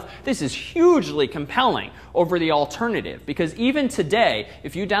good enough, this is hugely compelling over the alternative. Because even today,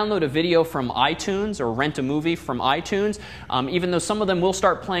 if you download a video from iTunes or rent a movie from iTunes, even though some of them will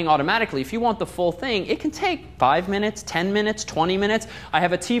start playing automatically, if you want the full thing, it can take 5 minutes, 10 minutes, 20 minutes. I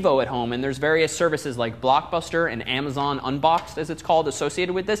have a TiVo at home, and there's various services like Blockbuster and Amazon Unboxed, as it's called,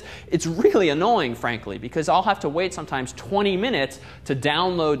 associated with this. It's really annoying, frankly, because I'll have to wait sometimes 20 minutes to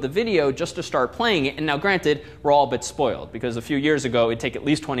download the video just to start playing it. And now, granted, we're all a bit spoiled, because a few years ago, it'd take at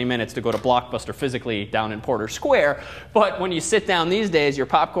least 20 minutes to go to Blockbuster physically down in Porter Square. But when you sit down these days, your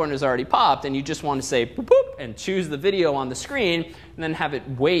popcorn is already popped, and you just want to say boop, boop, and choose the video on the screen, and then have it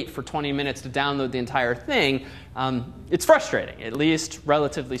wait for 20 minutes to download the entire thing. It's frustrating, at least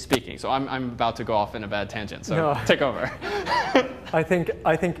relatively speaking. So I'm about to go off in a bad tangent, so no. Take over. I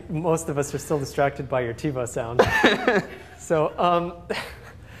think most of us are still distracted by your TiVo sound. So,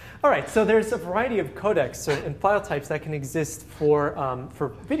 all right, so there's a variety of codecs and file types that can exist for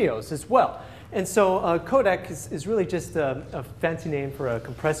videos as well. And so codec is really just a fancy name for a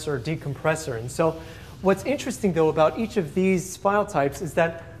compressor or decompressor. And so what's interesting, though, about each of these file types is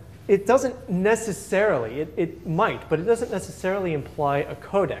that it doesn't necessarily, it might, but it doesn't necessarily imply a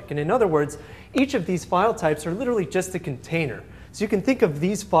codec. And in other words, each of these file types are literally just a container. So you can think of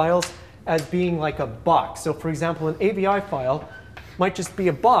these files as being like a box. So for example, an AVI file might just be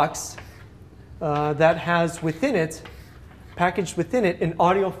a box that has within it, packaged within it, an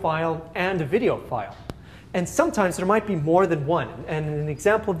audio file and a video file. And sometimes there might be more than one. And an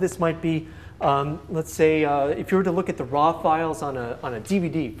example of this might be, let's say, if you were to look at the raw files on a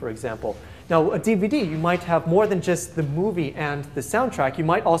DVD, for example. Now, a DVD, you might have more than just the movie and the soundtrack. You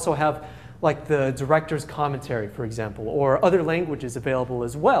might also have like the director's commentary, for example, or other languages available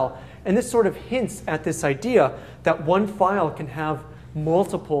as well. And this sort of hints at this idea that one file can have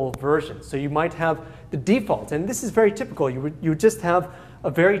multiple versions. So you might have the default, and this is very typical. You would just have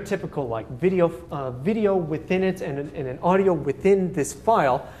a very typical like video within it and an audio within this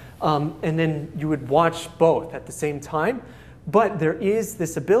file, and then you would watch both at the same time. But there is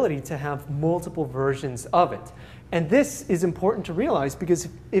this ability to have multiple versions of it. And this is important to realize because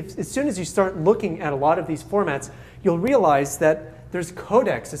as soon as you start looking at a lot of these formats, you'll realize that there's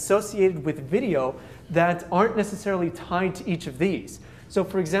codecs associated with video that aren't necessarily tied to each of these. So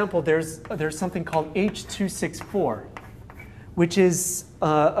for example, there's something called H.264, which is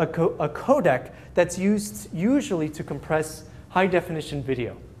a codec that's used usually to compress high-definition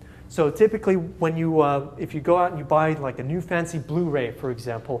video. So typically, when you, if you go out and you buy like a new fancy Blu-ray, for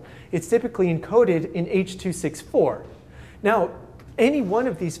example, it's typically encoded in H.264. Now, any one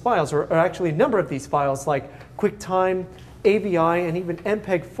of these files, or actually a number of these files, like QuickTime, AVI, and even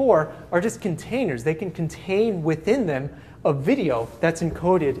MPEG-4, are just containers. They can contain within them a video that's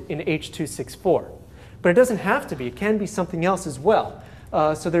encoded in H.264. But it doesn't have to be. It can be something else as well.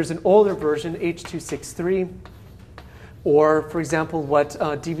 So there's an older version, H.263. Or, for example, what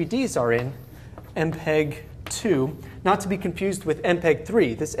DVDs are in, MPEG-2, not to be confused with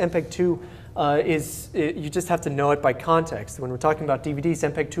MPEG-3. This MPEG-2 you just have to know it by context. When we're talking about DVDs,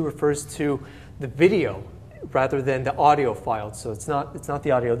 MPEG-2 refers to the video rather than the audio file. So it's not the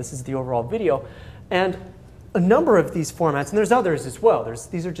audio, this is the overall video. And a number of these formats, and there's others as well,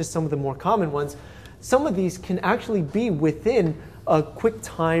 these are just some of the more common ones, some of these can actually be within a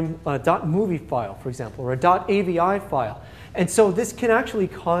QuickTime .movie file, for example, or a .avi file. And so this can actually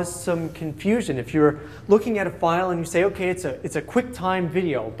cause some confusion. If you're looking at a file and you say, okay, it's a QuickTime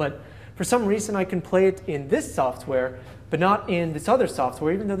video, but for some reason I can play it in this software, but not in this other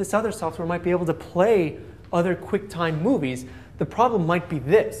software, even though this other software might be able to play other QuickTime movies, the problem might be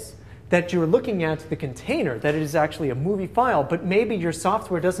this, that you're looking at the container, that it is actually a movie file, but maybe your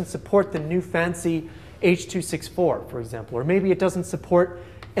software doesn't support the new fancy H.264, for example, or maybe it doesn't support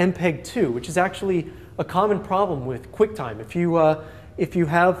MPEG-2, which is actually a common problem with QuickTime. If you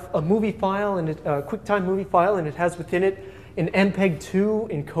have a movie file and a QuickTime movie file and it has within it an MPEG-2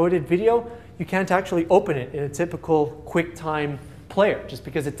 encoded video, you can't actually open it in a typical QuickTime player just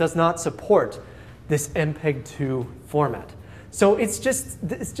because it does not support this MPEG-2 format. So it's just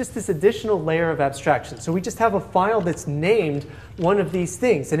this additional layer of abstraction. So we just have a file that's named one of these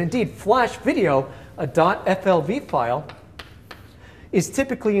things. And indeed, Flash Video, a .flv file, is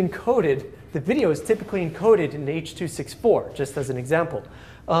typically encoded, the video is typically encoded in H.264, just as an example.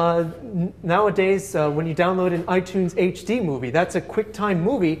 Nowadays, when you download an iTunes HD movie, that's a QuickTime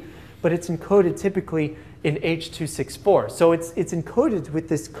movie, but it's encoded typically in H.264. So it's encoded with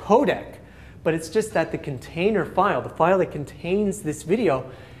this codec. But it's just that the container file, the file that contains this video,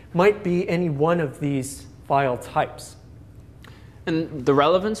 might be any one of these file types. And the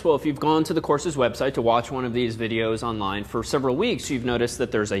relevance, well, if you've gone to the course's website to watch one of these videos online for several weeks, you've noticed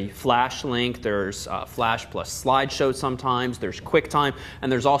that there's a Flash link, there's Flash plus slideshow sometimes, there's QuickTime,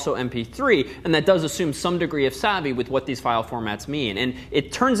 and there's also MP3. And that does assume some degree of savvy with what these file formats mean. And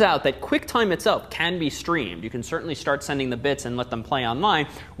it turns out that QuickTime itself can be streamed. You can certainly start sending the bits and let them play online.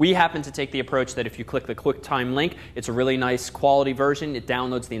 We happen to take the approach that if you click the QuickTime link, it's a really nice quality version. It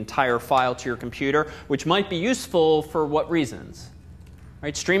downloads the entire file to your computer, which might be useful for what reasons?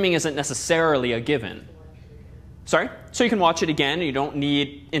 Right? Streaming isn't necessarily a given. Sorry? So you can watch it again. You don't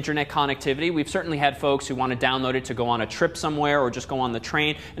need internet connectivity. We've certainly had folks who want to download it to go on a trip somewhere or just go on the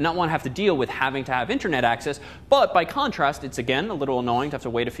train and not want to have to deal with having to have internet access. But by contrast, it's again a little annoying to have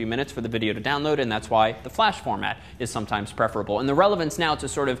to wait a few minutes for the video to download, and that's why the Flash format is sometimes preferable. And the relevance now to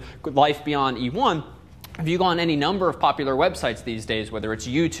sort of life beyond E1, if you go on any number of popular websites these days, whether it's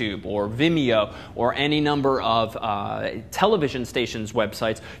YouTube or Vimeo or any number of television stations'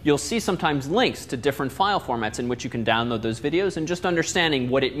 websites, you'll see sometimes links to different file formats in which you can download those videos, and just understanding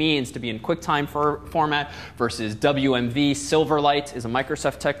what it means to be in QuickTime format versus WMV. Silverlight is a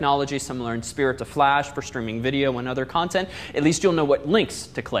Microsoft technology similar in spirit to Flash for streaming video and other content. At least you'll know what links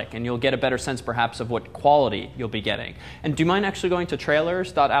to click, and you'll get a better sense perhaps of what quality you'll be getting. And do you mind actually going to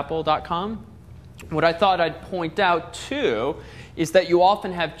trailers.apple.com? What I thought I'd point out, too, is that you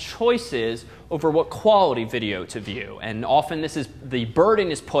often have choices over what quality video to view. And often the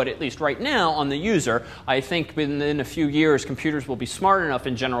burden is put, at least right now, on the user. I think within a few years, computers will be smart enough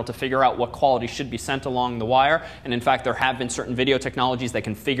in general to figure out what quality should be sent along the wire. And in fact, there have been certain video technologies that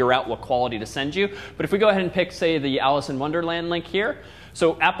can figure out what quality to send you. But if we go ahead and pick, say, the Alice in Wonderland link here,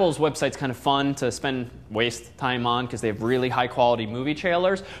 so Apple's website's kind of fun to waste time on because they have really high quality movie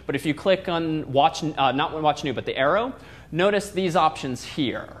trailers. But if you click on not Watch New, but the arrow, notice these options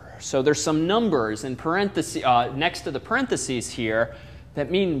here. So there's some numbers in parentheses next to the parentheses here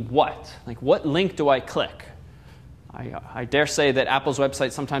that mean what? Like, what link do I click? I dare say that Apple's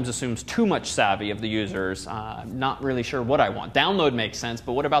website sometimes assumes too much savvy of the users. I'm not really sure what I want. Download makes sense,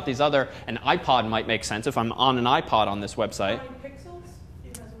 but what about these other? An iPod might make sense if I'm on an iPod on this website.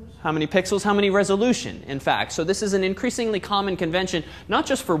 How many pixels? How many resolution, in fact. So this is an increasingly common convention, not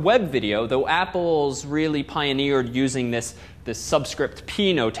just for web video, though Apple's really pioneered using this subscript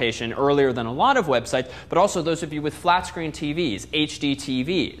P notation earlier than a lot of websites, but also those of you with flat screen TVs, HD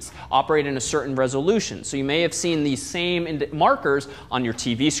TVs, operate in a certain resolution. So you may have seen these same markers on your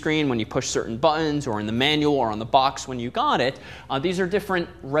TV screen when you push certain buttons, or in the manual, or on the box when you got it. These are different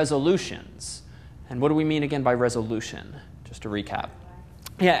resolutions. And what do we mean again by resolution? Just to recap.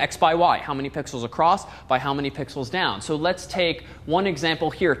 Yeah, X by Y, how many pixels across by how many pixels down. So let's take one example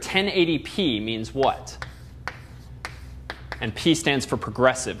here. 1080p means what? And P stands for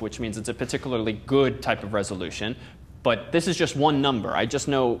progressive, which means it's a particularly good type of resolution. But this is just one number. I just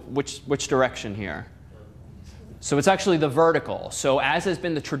know which direction here. So it's actually the vertical. So as has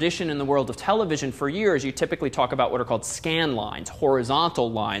been the tradition in the world of television for years, you typically talk about what are called scan lines,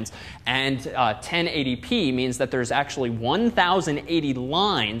 horizontal lines. And 1080p means that there's actually 1,080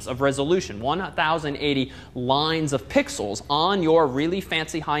 lines of resolution, 1,080 lines of pixels on your really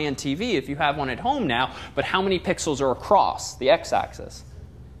fancy high-end TV if you have one at home now. But how many pixels are across the x-axis?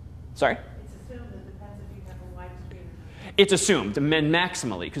 Sorry? It's assumed,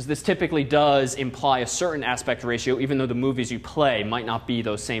 maximally, because this typically does imply a certain aspect ratio, even though the movies you play might not be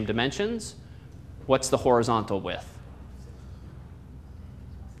those same dimensions. What's the horizontal width?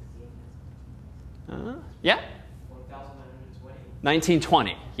 Yeah?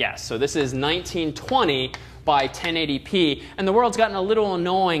 1920, yes. So this is 1920 by 1080p. And the world's gotten a little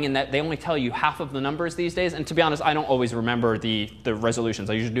annoying in that they only tell you half of the numbers these days. And to be honest, I don't always remember the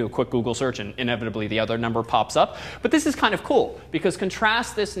resolutions. I usually do a quick Google search, and inevitably the other number pops up. But this is kind of cool, because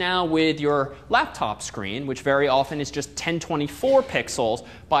contrast this now with your laptop screen, which very often is just 1024 pixels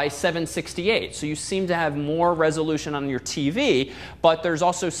by 768. So you seem to have more resolution on your TV. But there's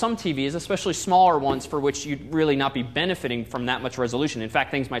also some TVs, especially smaller ones, for which you'd really not be benefiting from that much resolution. In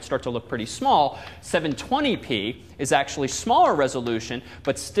fact, things might start to look pretty small. 720p is actually smaller resolution,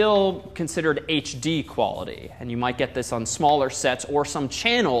 but still considered HD quality. And you might get this on smaller sets, or some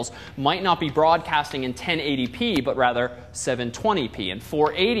channels might not be broadcasting in 1080p, but rather 720p. And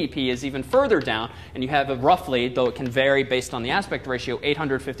 480p is even further down, and you have a roughly, though it can vary based on the aspect ratio,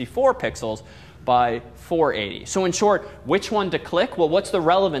 854 pixels by 480. So in short, which one to click? Well, what's the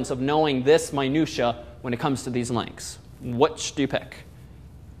relevance of knowing this minutia when it comes to these links? Which do you pick?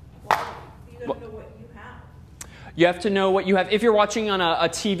 Well, you don't know what you have. You have to know what you have. If you're watching on a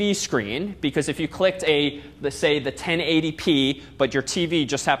TV screen, because if you clicked let's say the 1080p, but your TV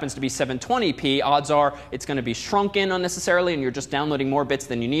just happens to be 720p, odds are it's going to be shrunken unnecessarily and you're just downloading more bits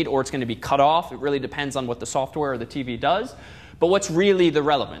than you need, or it's going to be cut off. It really depends on what the software or the TV does. But what's really the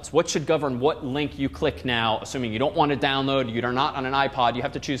relevance? What should govern what link you click now, assuming you don't want to download, you're not on an iPod, you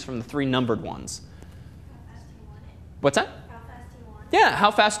have to choose from the 3 numbered ones. How fast do you want it? What's that? How fast do you want it? Yeah,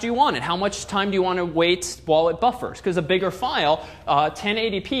 how fast do you want it? How much time do you want to wait while it buffers? Because a bigger file,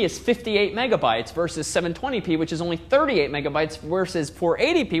 1080p is 58 megabytes versus 720p, which is only 38 megabytes, versus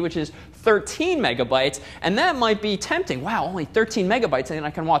 480p, which is 13 megabytes. And that might be tempting. Wow, only 13 megabytes, and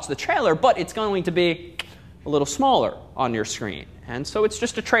I can watch the trailer, but it's going to be a little smaller on your screen. And so it's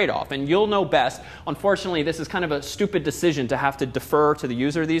just a trade-off, and you'll know best. Unfortunately, this is kind of a stupid decision to have to defer to the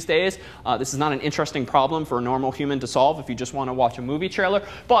user these days. This is not an interesting problem for a normal human to solve if you just want to watch a movie trailer.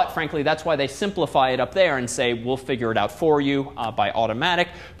 But frankly, that's why they simplify it up there and say, we'll figure it out for you by automatic.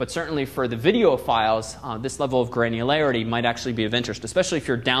 But certainly for the video files, this level of granularity might actually be of interest, especially if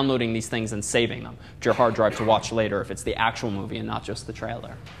you're downloading these things and saving them to your hard drive to watch later if it's the actual movie and not just the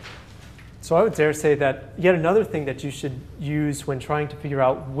trailer. So I would dare say that yet another thing that you should use when trying to figure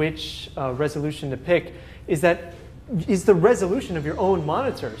out which resolution to pick is the resolution of your own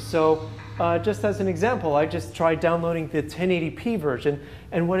monitor. So just as an example, I just tried downloading the 1080p version,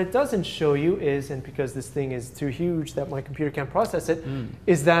 and what it doesn't show you is, and because this thing is too huge that my computer can't process it,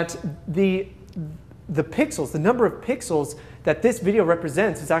 is that the pixels, the number of pixels that this video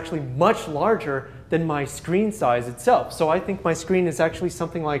represents is actually much larger than my screen size itself. So I think my screen is actually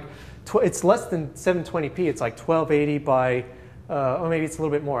something like it's less than 720p. It's like 1280 by, or maybe it's a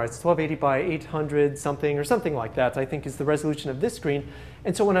little bit more. It's 1280 by 800 something or something like that, I think is the resolution of this screen.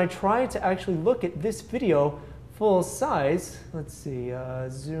 And so when I try to actually look at this video full size, let's see,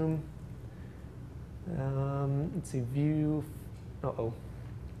 zoom, let's see, view,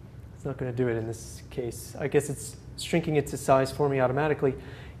 it's not going to do it in this case. I guess it's shrinking it to size for me automatically.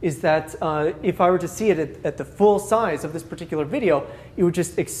 Is that if I were to see it at the full size of this particular video, it would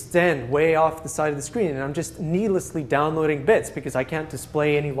just extend way off the side of the screen, and I'm just needlessly downloading bits because I can't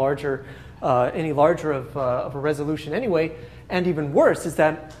display any larger of a resolution anyway. And even worse is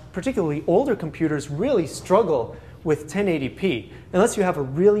that particularly older computers really struggle with 1080p. Unless you have a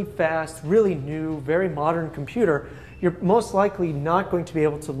really fast, really new, very modern computer, you're most likely not going to be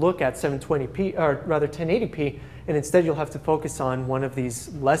able to look at 720p, or rather 1080p, and instead you'll have to focus on one of these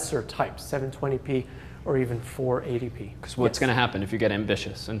lesser types, 720p or even 480p. Because what's going to happen if you get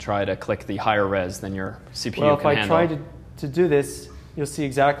ambitious and try to click the higher res than your CPU can handle? Well, if I try to do this, you'll see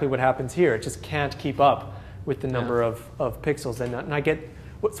exactly what happens here. It just can't keep up with the number of pixels, and I get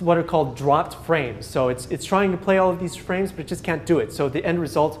what are called dropped frames. So it's trying to play all of these frames, but it just can't do it. So the end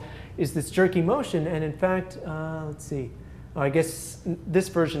result is this jerky motion, and in fact, let's see. I guess this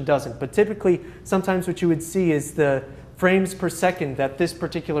version doesn't, but typically sometimes what you would see is the frames per second that this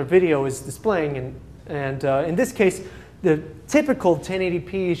particular video is displaying, and in this case, the typical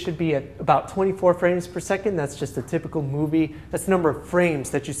 1080p should be at about 24 frames per second. That's just a typical movie. That's the number of frames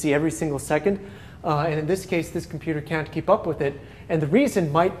that you see every single second. And in this case, this computer can't keep up with it. And the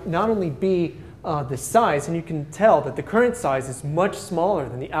reason might not only be the size, and you can tell that the current size is much smaller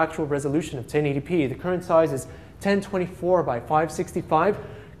than the actual resolution of 1080p. The current size is 1024 by 565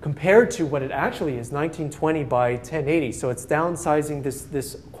 compared to what it actually is, 1920 by 1080. So it's downsizing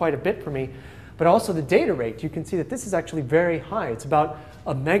this quite a bit for me. But also the data rate, you can see that this is actually very high. It's about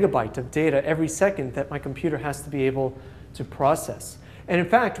a megabyte of data every second that my computer has to be able to process. And in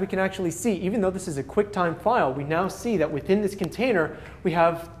fact, we can actually see, even though this is a QuickTime file, we now see that within this container, we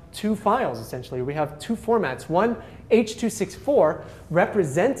have two files, essentially. We have two formats. One, H.264,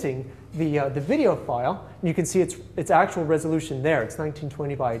 representing the video file. And you can see its actual resolution there. It's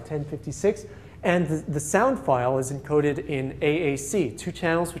 1920 by 1056. And the sound file is encoded in AAC, 2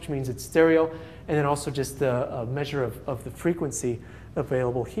 channels, which means it's stereo, and then also just the measure of the frequency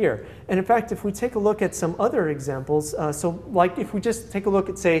available here. And in fact, if we take a look at some other examples, so like if we just take a look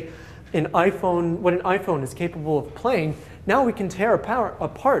at, say, an iPhone, what an iPhone is capable of playing, now we can tear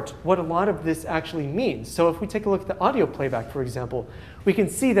apart what a lot of this actually means. So if we take a look at the audio playback, for example, we can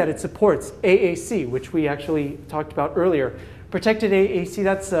see that it supports AAC, which we actually talked about earlier. Protected AAC,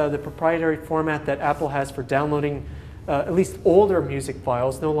 that's the proprietary format that Apple has for downloading at least older music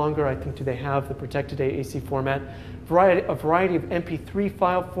files. No longer, I think, do they have the protected AAC format. A variety of MP3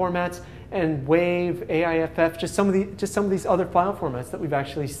 file formats, and WAV, AIFF, just some of these other file formats that we've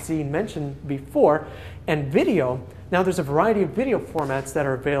actually seen mentioned before. And video, now there's a variety of video formats that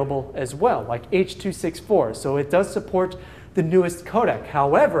are available as well, like H.264. So it does support the newest codec.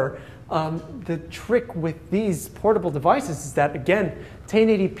 However, the trick with these portable devices is that, again,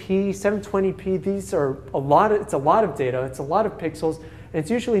 1080p, 720p, these are it's a lot of data, it's a lot of pixels, and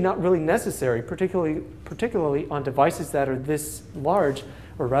it's usually not really necessary, particularly on devices that are this large,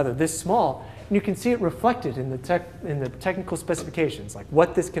 or rather this small. And you can see it reflected in the technical specifications, like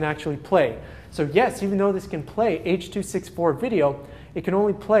what this can actually play. So yes, even though this can play H.264 video, it can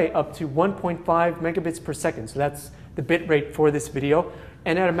only play up to 1.5 megabits per second. So that's the bit rate for this video,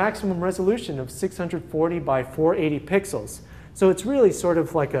 and at a maximum resolution of 640 by 480 pixels. So it's really sort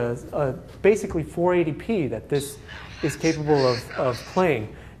of like a basically 480p that this is capable of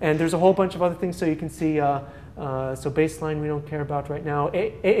playing. And there's a whole bunch of other things. So you can see, so baseline we don't care about right now.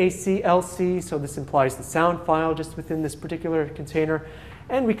 AAC, LC, so this implies the sound file just within this particular container.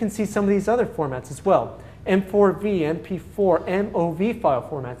 And we can see some of these other formats as well. M4V, MP4, MOV file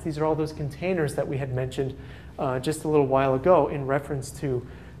formats. These are all those containers that we had mentioned just a little while ago in reference to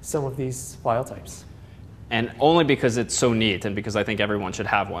some of these file types. And only because it's so neat and because I think everyone should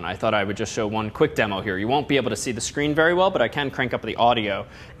have one, I thought I would just show one quick demo here. You won't be able to see the screen very well, but I can crank up the audio.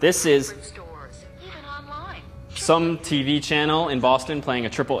 This is some TV channel in Boston playing a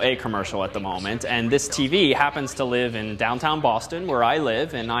AAA commercial at the moment, and this TV happens to live in downtown Boston where I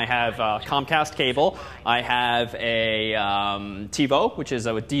live, and I have Comcast cable. I have a TiVo, which is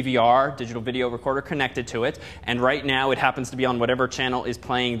a DVR, digital video recorder, connected to it, and right now it happens to be on whatever channel is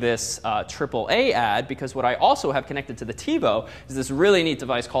playing this AAA ad, because what I also have connected to the TiVo is this really neat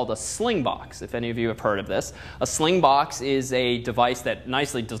device called a Slingbox, if any of you have heard of this. A Slingbox is a device that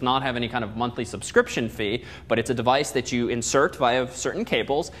nicely does not have any kind of monthly subscription fee, but it's a device that you insert via certain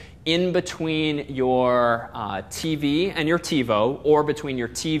cables in between your TV and your TiVo, or between your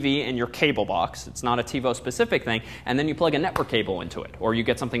TV and your cable box. It's not a TiVo specific thing. And then you plug a network cable into it, or you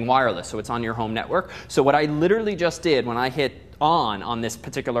get something wireless, so it's on your home network. So what I literally just did when I hit on this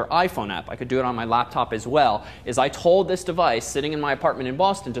particular iPhone app, I could do it on my laptop as well, is I told this device sitting in my apartment in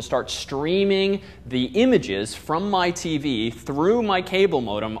Boston to start streaming the images from my TV through my cable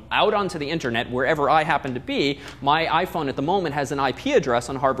modem out onto the internet wherever I happen to be. My iPhone at the moment has an IP address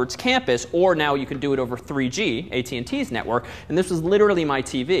on Harvard's campus, or now you can do it over 3G, AT&T's network, and this was literally my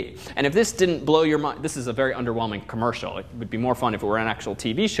TV. And if this didn't blow your mind, this is a very underwhelming commercial. It would be more fun if it were an actual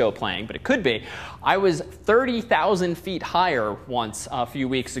TV show playing, but it could be. I was 30,000 feet higher once a few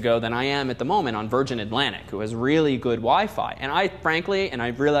weeks ago than I am at the moment on Virgin Atlantic, who has really good Wi-Fi. And I frankly, and I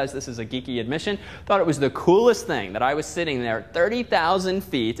realize this is a geeky admission, thought it was the coolest thing that I was sitting there 30,000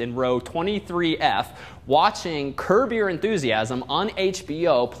 feet in row 23F watching Curb Your Enthusiasm on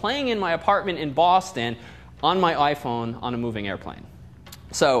HBO, playing in my apartment in Boston on my iPhone on a moving airplane.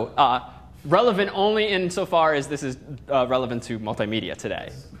 So relevant only insofar as this is relevant to multimedia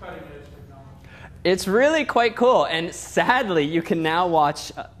today. It's really quite cool, and sadly, you can now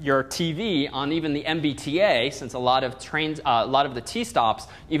watch your TV on even the MBTA, since a lot of the T-stops,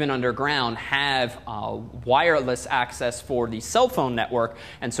 even underground, have wireless access for the cell phone network.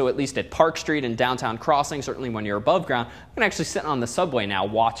 And so, at least at Park Street and Downtown Crossing, certainly when you're above ground, I can actually sit on the subway now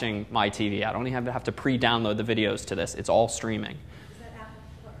watching my TV. I don't even have to pre-download the videos to this. It's all streaming.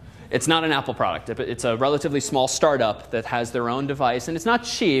 It's not an Apple product. It's a relatively small startup that has their own device, and it's not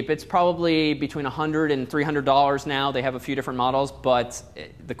cheap. It's probably between $100 and $300 now. They have a few different models, but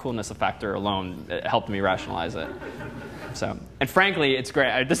the coolness factor alone helped me rationalize it. So, and frankly, it's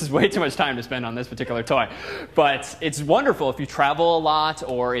great. This is way too much time to spend on this particular toy, but it's wonderful if you travel a lot,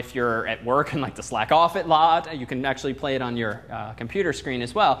 or if you're at work and like to slack off a lot. You can actually play it on your computer screen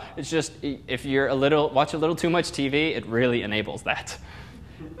as well. It's just if you're watch a little too much TV, it really enables that.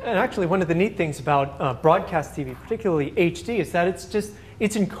 And actually, one of the neat things about broadcast TV, particularly HD, is that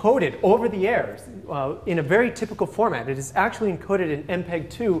it's encoded over the air in a very typical format. It is actually encoded in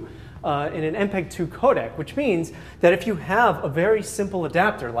MPEG-2 in an MPEG-2 codec, which means that if you have a very simple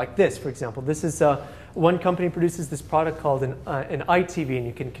adapter like this, for example, this is one company produces this product called an iTV, and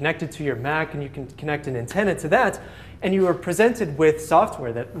you can connect it to your Mac, and you can connect an antenna to that, and you are presented with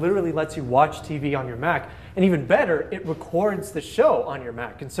software that literally lets you watch TV on your Mac. And even better, it records the show on your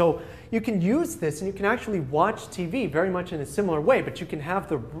Mac. And so you can use this, and you can actually watch TV very much in a similar way, but you can have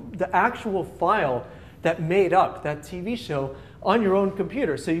the actual file that made up that TV show on your own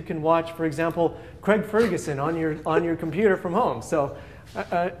computer. So you can watch, for example, Craig Ferguson on your computer from home. So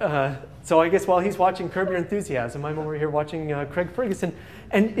I guess while he's watching Curb Your Enthusiasm, I'm over here watching Craig Ferguson.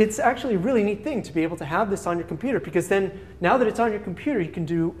 And it's actually a really neat thing to be able to have this on your computer, because then now that it's on your computer, you can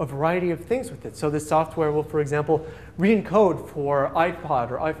do a variety of things with it. So this software will, for example, re-encode for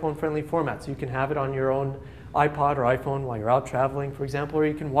iPod or iPhone-friendly formats. So you can have it on your own iPod or iPhone while you're out traveling, for example, or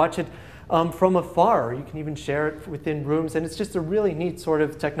you can watch it from afar, or you can even share it within rooms. And it's just a really neat sort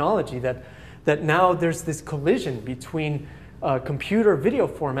of technology that now there's this collision between computer video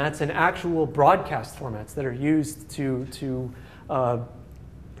formats and actual broadcast formats that are used to play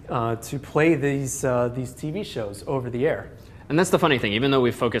these TV shows over the air. And that's the funny thing. Even though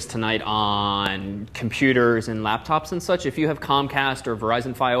we've focused tonight on computers and laptops and such, if you have Comcast or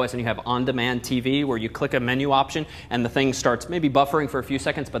Verizon FiOS and you have on-demand TV where you click a menu option and the thing starts maybe buffering for a few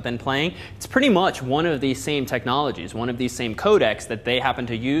seconds but then playing, it's pretty much one of these same technologies, one of these same codecs that they happen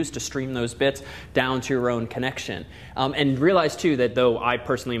to use to stream those bits down to your own connection. And realize, too, that though I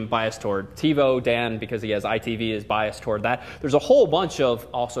personally am biased toward TiVo, Dan, because he has ITV, is biased toward that, there's a whole bunch of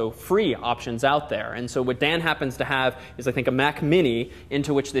also free options out there. And so what Dan happens to have is, I think, a Mac Mini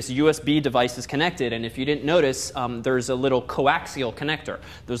into which this USB device is connected. And if you didn't notice, there's a little coaxial connector,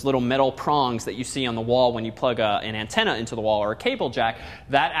 those little metal prongs that you see on the wall when you plug an antenna into the wall or a cable jack.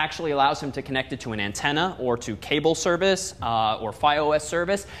 That actually allows him to connect it to an antenna or to cable service or FiOS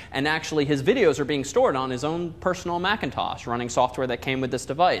service. And actually, his videos are being stored on his own personal Macintosh running software that came with this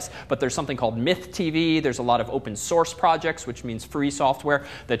device. But there's something called Myth TV. There's a lot of open source projects, which means free software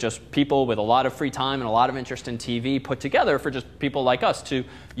that just people with a lot of free time and a lot of interest in TV put together for just people like us to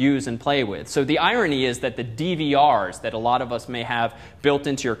use and play with. So the irony is that the DVRs that a lot of us may have built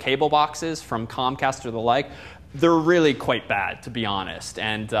into your cable boxes from Comcast or the like, they're really quite bad, to be honest.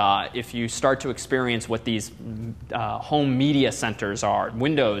 And if you start to experience what these home media centers are,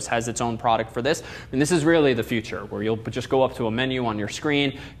 Windows has its own product for this. And this is really the future, where you'll just go up to a menu on your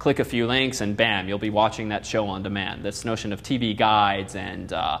screen, click a few links, and bam, you'll be watching that show on demand. This notion of TV guides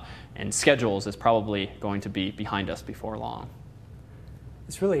and schedules is probably going to be behind us before long.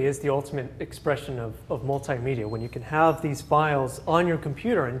 This really is the ultimate expression of multimedia, when you can have these files on your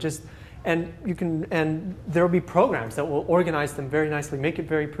computer and there will be programs that will organize them very nicely, make it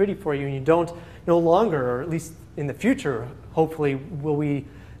very pretty for you, and you don't no longer, or at least in the future, hopefully, will we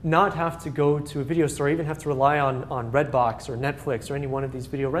not have to go to a video store, even have to rely on Redbox or Netflix or any one of these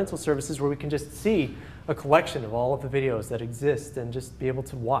video rental services where we can just see a collection of all of the videos that exist and just be able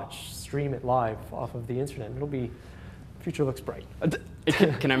to stream it live off of the internet. Future looks bright.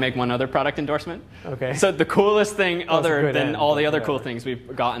 Can I make one other product endorsement? Okay. So the coolest thing, other than all the other cool things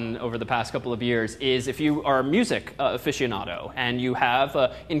we've gotten over the past couple of years, is if you are a music aficionado and you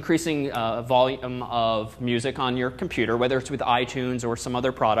have increasing volume of music on your computer, whether it's with iTunes or some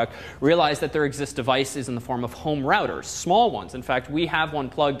other product, realize that there exist devices in the form of home routers, small ones. In fact, we have one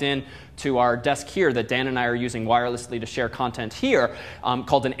plugged in to our desk here that Dan and I are using wirelessly to share content here,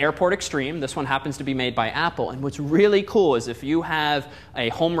 called an Airport Extreme. This one happens to be made by Apple. And what's really cool is if you have a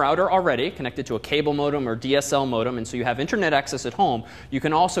home router already connected to a cable modem or DSL modem, and so you have internet access at home, you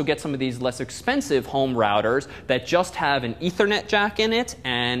can also get some of these less expensive home routers that just have an Ethernet jack in it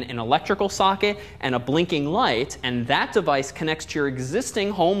and an electrical socket and a blinking light, and that device connects to your existing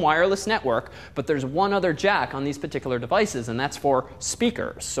home wireless network, but there's one other jack on these particular devices, and that's for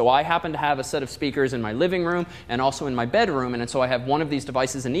speakers. So I happen to have a set of speakers in my living room and also in my bedroom, and so I have one of these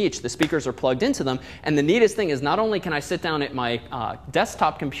devices in each. The speakers are plugged into them, and the neatest thing is not only can I sit down at my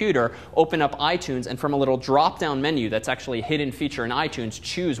desktop computer, open up iTunes, and from a little drop-down menu that's actually a hidden feature in iTunes,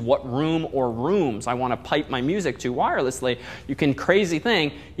 choose what room or rooms I want to pipe my music to wirelessly. You can, crazy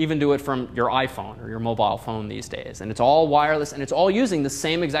thing, even do it from your iPhone or your mobile phone these days. And it's all wireless, and it's all using the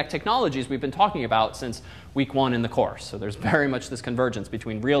same exact technologies we've been talking about since week 1 in the course. So there's very much this convergence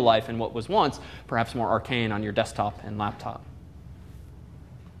between real life and what was once perhaps more arcane on your desktop and laptop.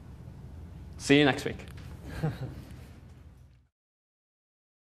 See you next week.